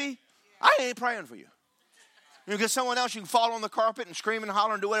a baby, I ain't praying for you. You get someone else, you can fall on the carpet and scream and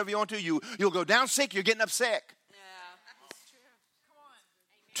holler and do whatever you want to. You'll go down sick, you're getting up sick. Yeah, that's true.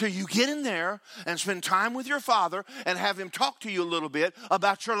 Come till you get in there and spend time with your Father and have Him talk to you a little bit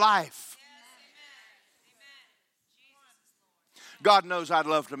about your life. God knows I'd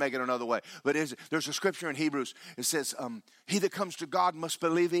love to make it another way. But there's a scripture in Hebrews. It says, he that comes to God must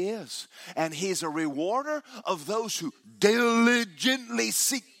believe He is. And He's a rewarder of those who diligently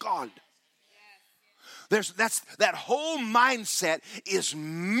seek God. That whole mindset is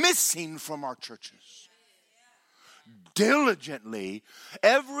missing from our churches. Diligently,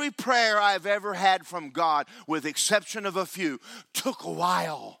 every prayer I've ever had from God, with the exception of a few, took a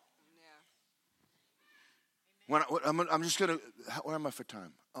while. I'm just going to, where am I for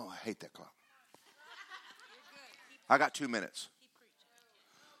time? Oh, I hate that clock. I got 2 minutes.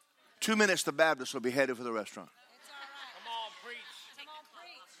 2 minutes, the Baptists will be headed for the restaurant. Come on, preach.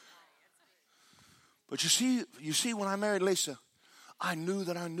 But you see, when I married Lisa, I knew I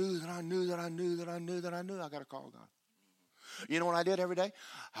got to call God. You know what I did every day?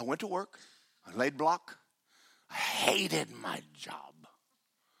 I went to work. I laid block. I hated my job.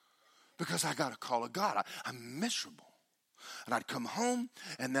 Because I got a call of God. I'm miserable. And I'd come home,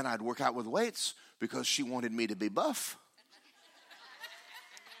 and then I'd work out with weights because she wanted me to be buff.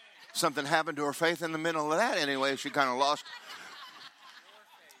 Something happened to her faith in the middle of that anyway. She kind of lost.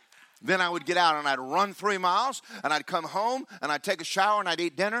 Then I would get out, and I'd run 3 miles, and I'd come home, and I'd take a shower, and I'd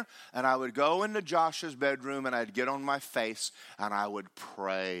eat dinner, and I would go into Josh's bedroom, and I'd get on my face, and I would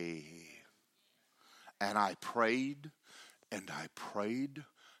pray. And I prayed, and I prayed,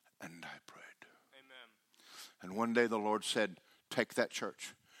 and I prayed. Amen. And one day the Lord said, take that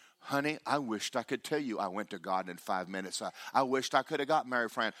church. Honey, I wished I could tell you I went to God in 5 minutes. I wished I could have got Mary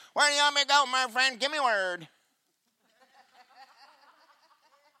Fran. Where do you want me to go, Mary Fran? Give me a word.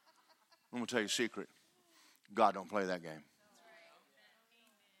 I'm going to tell you a secret. God don't play that game.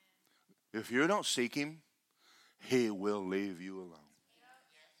 If you don't seek Him, He will leave you alone.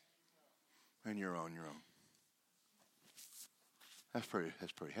 And you're on your own. That's pretty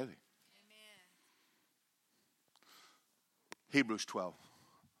heavy. Amen. Hebrews 12.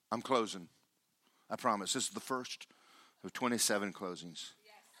 I'm closing. I promise. This is the first of 27 closings.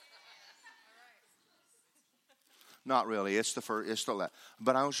 Not really. It's the first. It's the last.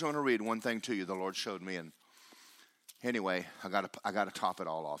 But I was going to read one thing to you. The Lord showed me, and anyway, I got to top it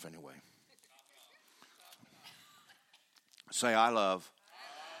all off anyway. Say, I love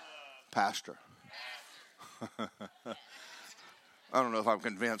Pastor. I don't know if I'm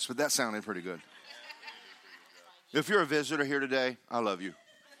convinced, but that sounded pretty good. If you're a visitor here today, I love you.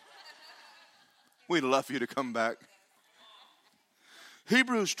 We'd love for you to come back.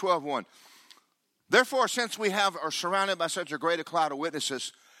 Hebrews 12:1. Therefore, since we are surrounded by such a great a cloud of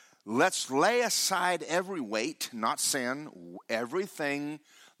witnesses, let's lay aside every weight, not sin, everything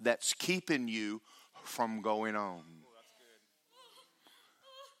that's keeping you from going on.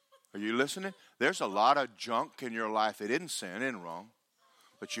 Are you listening? There's a lot of junk in your life. It isn't sin, it isn't wrong.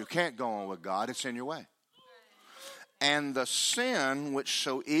 But you can't go on with God. It's in your way. And the sin which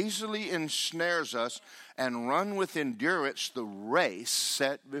so easily ensnares us, and run with endurance the race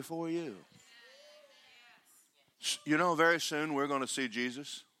set before you. You know, very soon we're going to see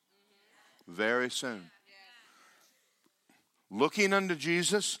Jesus. Very soon. Looking unto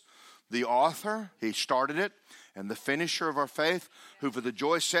Jesus, the author, He started it, and the finisher of our faith, who for the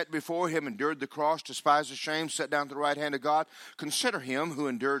joy set before Him endured the cross, despised the shame, sat down to the right hand of God. Consider Him who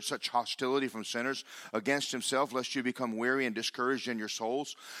endured such hostility from sinners against Himself, lest you become weary and discouraged in your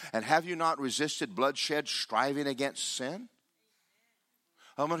souls. And have you not resisted bloodshed, striving against sin?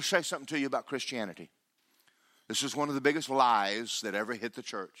 I'm going to say something to you about Christianity. This is one of the biggest lies that ever hit the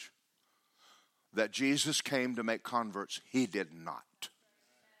church. That Jesus came to make converts. He did not.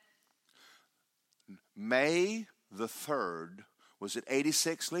 May the 3rd, was it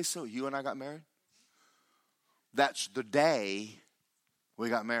 86, Lisa? You and I got married? That's the day we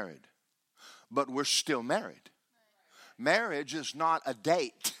got married. But we're still married. Marriage is not a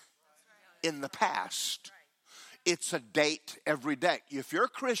date in the past. It's a date every day. If your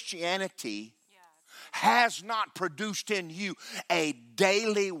Christianity has not produced in you a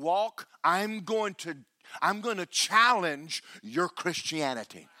daily walk, I'm going to challenge your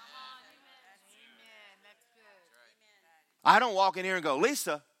Christianity. I don't walk in here and go,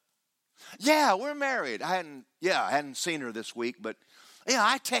 Lisa, yeah, we're married. I hadn't seen her this week, but yeah,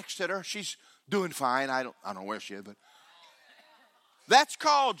 I texted her. She's doing fine. I don't know where she is, but that's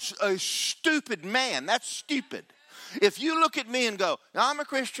called a stupid man. That's stupid. If you look at me and go, I'm a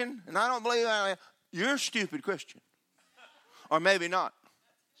Christian and I don't believe you're a stupid Christian. Or maybe not.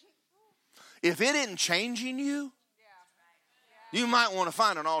 If it isn't changing you, you might want to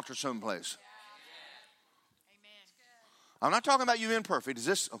find an altar someplace. I'm not talking about you being perfect. Is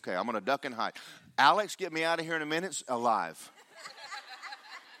this, okay, I'm going to duck and hide. Alex, get me out of here in a minute, alive.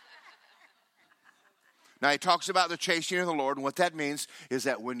 Now, he talks about the chastening of the Lord, and what that means is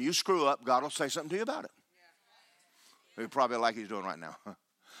that when you screw up, God will say something to you about it. Probably like he's doing right now.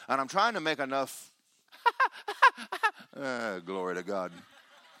 And I'm trying to make enough. Glory to God.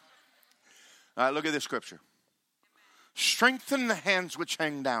 All right, look at this scripture. Strengthen the hands which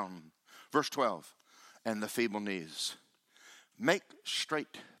hang down. Verse 12. And the feeble knees. Make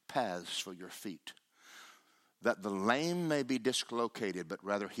straight paths for your feet, that the lame may be dislocated, but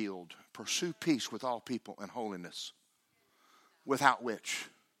rather healed. Pursue peace with all people and holiness, without which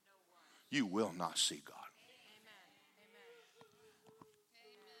you will not see God.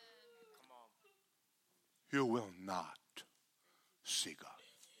 You will not see God.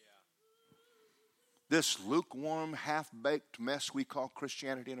 This lukewarm, half-baked mess we call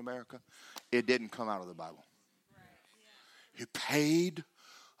Christianity in America, it didn't come out of the Bible. He paid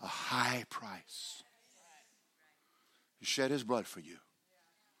a high price. He shed his blood for you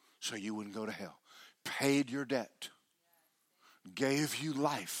so you wouldn't go to hell. Paid your debt. Gave you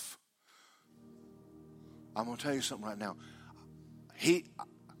life. I'm going to tell you something right now. He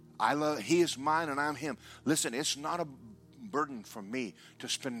is mine and I'm him. Listen, it's not a burden for me to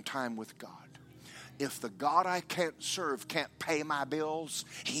spend time with God. If the God I can't serve can't pay my bills,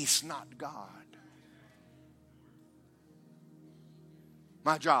 he's not God.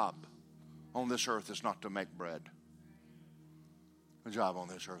 My job on this earth is not to make bread. My job on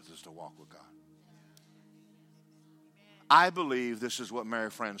this earth is to walk with God. I believe this is what Mary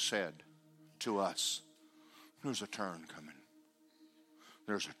Fran said to us. There's a turn coming.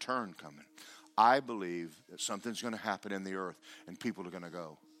 There's a turn coming. I believe that something's going to happen in the earth and people are going to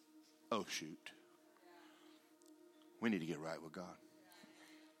go, oh, shoot. We need to get right with God.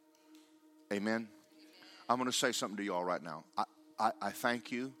 Amen. I'm going to say something to you all right now. I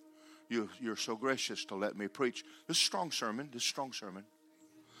thank you. You're so gracious to let me preach. This is a strong sermon. This is a strong sermon.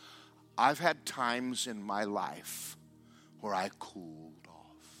 I've had times in my life where I cooled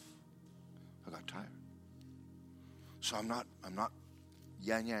off. I got tired. So I'm not, I'm not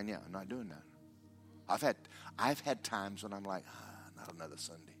doing that. I've had times when I'm like, not another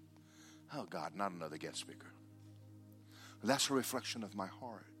Sunday. Oh God, not another guest speaker. That's a reflection of my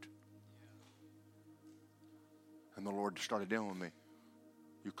heart. And the Lord started dealing with me.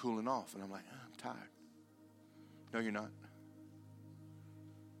 You're cooling off. And I'm like, I'm tired. No, you're not.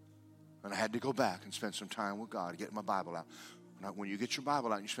 And I had to go back and spend some time with God, get my Bible out. When you get your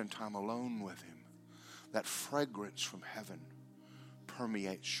Bible out and you spend time alone with him, that fragrance from heaven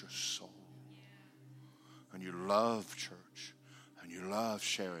permeates your soul. And you love church. And you love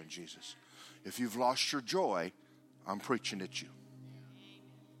sharing Jesus. If you've lost your joy, I'm preaching at you.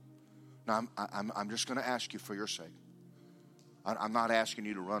 Now, I'm just going to ask you for your sake. I'm not asking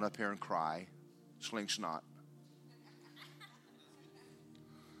you to run up here and cry, sling snot.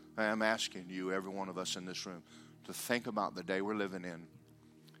 I am asking you, every one of us in this room, to think about the day we're living in.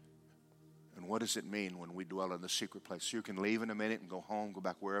 And what does it mean when we dwell in the secret place? You can leave in a minute and go home, go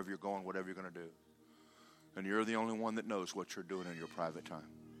back wherever you're going, whatever you're going to do. And you're the only one that knows what you're doing in your private time.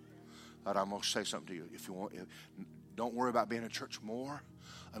 But I'm going to say something to you. If you want, don't worry about being in church more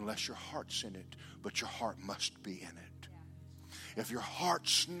unless your heart's in it. But your heart must be in it. If your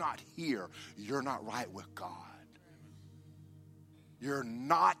heart's not here, you're not right with God. You're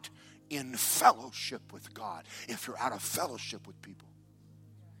not in fellowship with God if you're out of fellowship with people.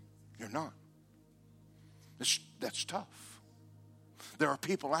 You're not. That's tough. There are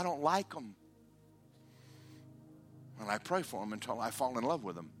people, I don't like them. And I pray for them until I fall in love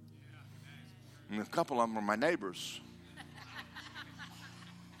with them. And a couple of them are my neighbors.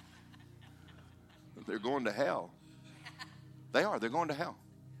 They're going to hell. They are. They're going to hell.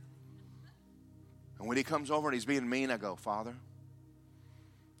 And when he comes over and he's being mean, I go, Father,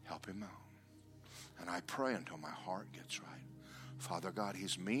 help him out. And I pray until my heart gets right. Father God,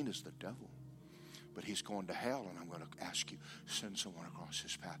 he's mean as the devil. But he's going to hell, and I'm going to ask you, send someone across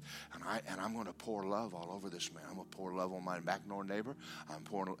his path. And I'm going to pour love all over this man. I'm going to pour love on my back door neighbor. I'm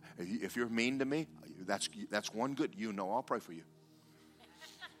pouring. If you're mean to me, that's one good. You know, I'll pray for you.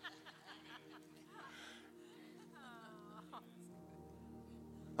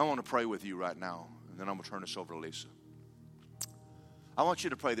 I want to pray with you right now, and then I'm going to turn this over to Lisa. I want you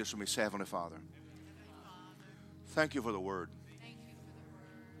to pray this with me. Say, Heavenly Father, thank you for the word.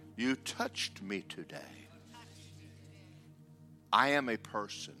 You touched me today. I am a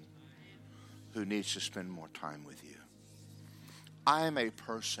person who needs to spend more time with you. I am a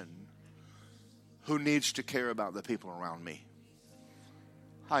person who needs to care about the people around me.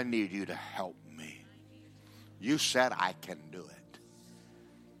 I need you to help me You said I can do it.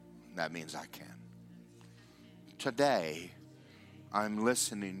 That means I can. Today, I'm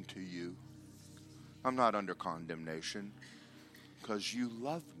listening to you. I'm not under condemnation because you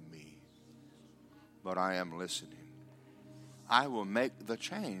love me, but I am listening. I will make the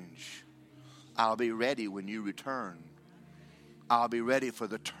change. I'll be ready when you return. I'll be ready for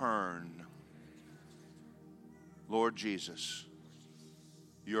the turn. Lord Jesus,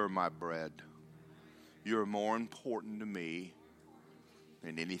 you're my bread. You're more important to me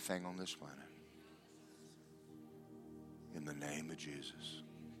than anything on this planet. In the name of Jesus.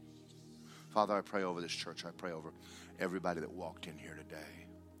 Father, I pray over this church. I pray over everybody that walked in here today,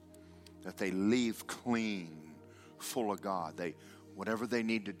 that they leave clean, full of God. Whatever they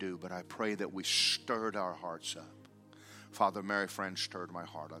need to do, but I pray that we stirred our hearts up. Father, Mary Friend stirred my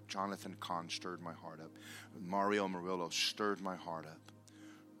heart up. Jonathan Kahn stirred my heart up. Mario Murillo stirred my heart up.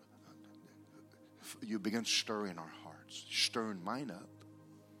 You begin stirring our hearts, stirring mine up.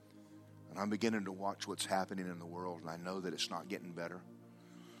 And I'm beginning to watch what's happening in the world, and I know that it's not getting better.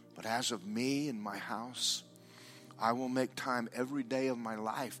 But as of me and my house, I will make time every day of my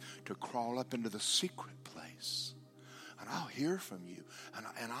life to crawl up into the secret place. And I'll hear from you.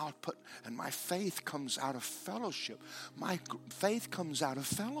 And my faith comes out of fellowship. My faith comes out of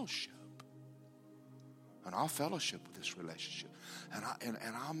fellowship. And I'll fellowship with this relationship. And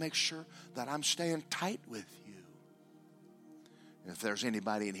I'll make sure that I'm staying tight with you. And if there's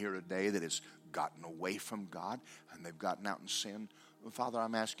anybody in here today that has gotten away from God and they've gotten out in sin, Father,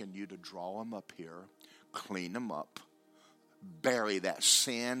 I'm asking you to draw them up here, clean them up, bury that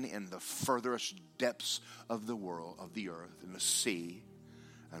sin in the furthest depths of the world, of the earth, in the sea,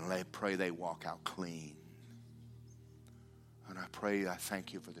 and I pray they walk out clean. And I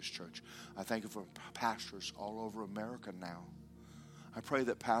thank you for this church. I thank you for pastors all over America now. I pray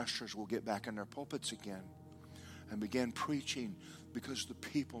that pastors will get back in their pulpits again and begin preaching, because the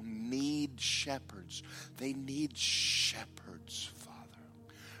people need shepherds. They need shepherds, Father.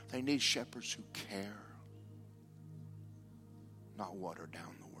 They need shepherds who care, not water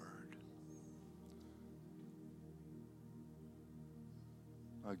down the word.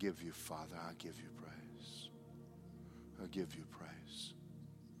 I give you, Father, I give you praise. I give you praise.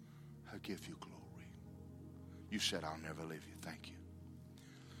 I give you glory. You said, I'll never leave you. Thank you.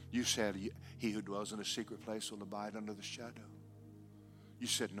 You said, he who dwells in a secret place will abide under the shadow. You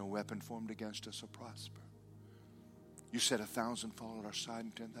said, no weapon formed against us will prosper. You said, 1,000 fall at our side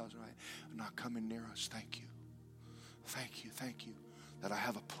and 10,000 right, not coming near us. Thank you. Thank you, thank you, that I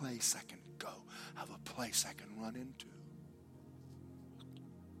have a place I can go, I have a place I can run into.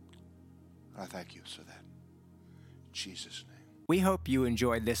 I thank you for that. In Jesus' name. We hope you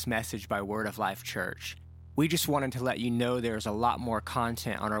enjoyed this message by Word of Life Church. We just wanted to let you know there's a lot more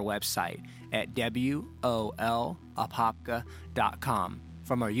content on our website at wolapopka.com.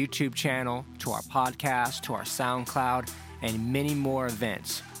 From our YouTube channel, to our podcast, to our SoundCloud, and many more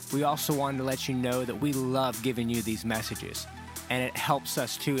events. We also wanted to let you know that we love giving you these messages. And it helps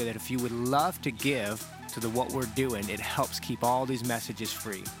us too, that if you would love to give to what we're doing, it helps keep all these messages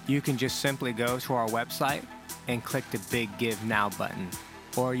free. You can just simply go to our website and click the big Give Now button.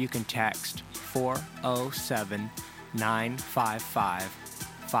 Or you can text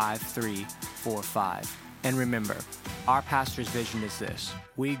 407-955-5345. And remember, our pastor's vision is this: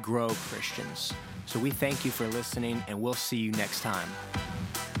 we grow Christians. So we thank you for listening, and we'll see you next time.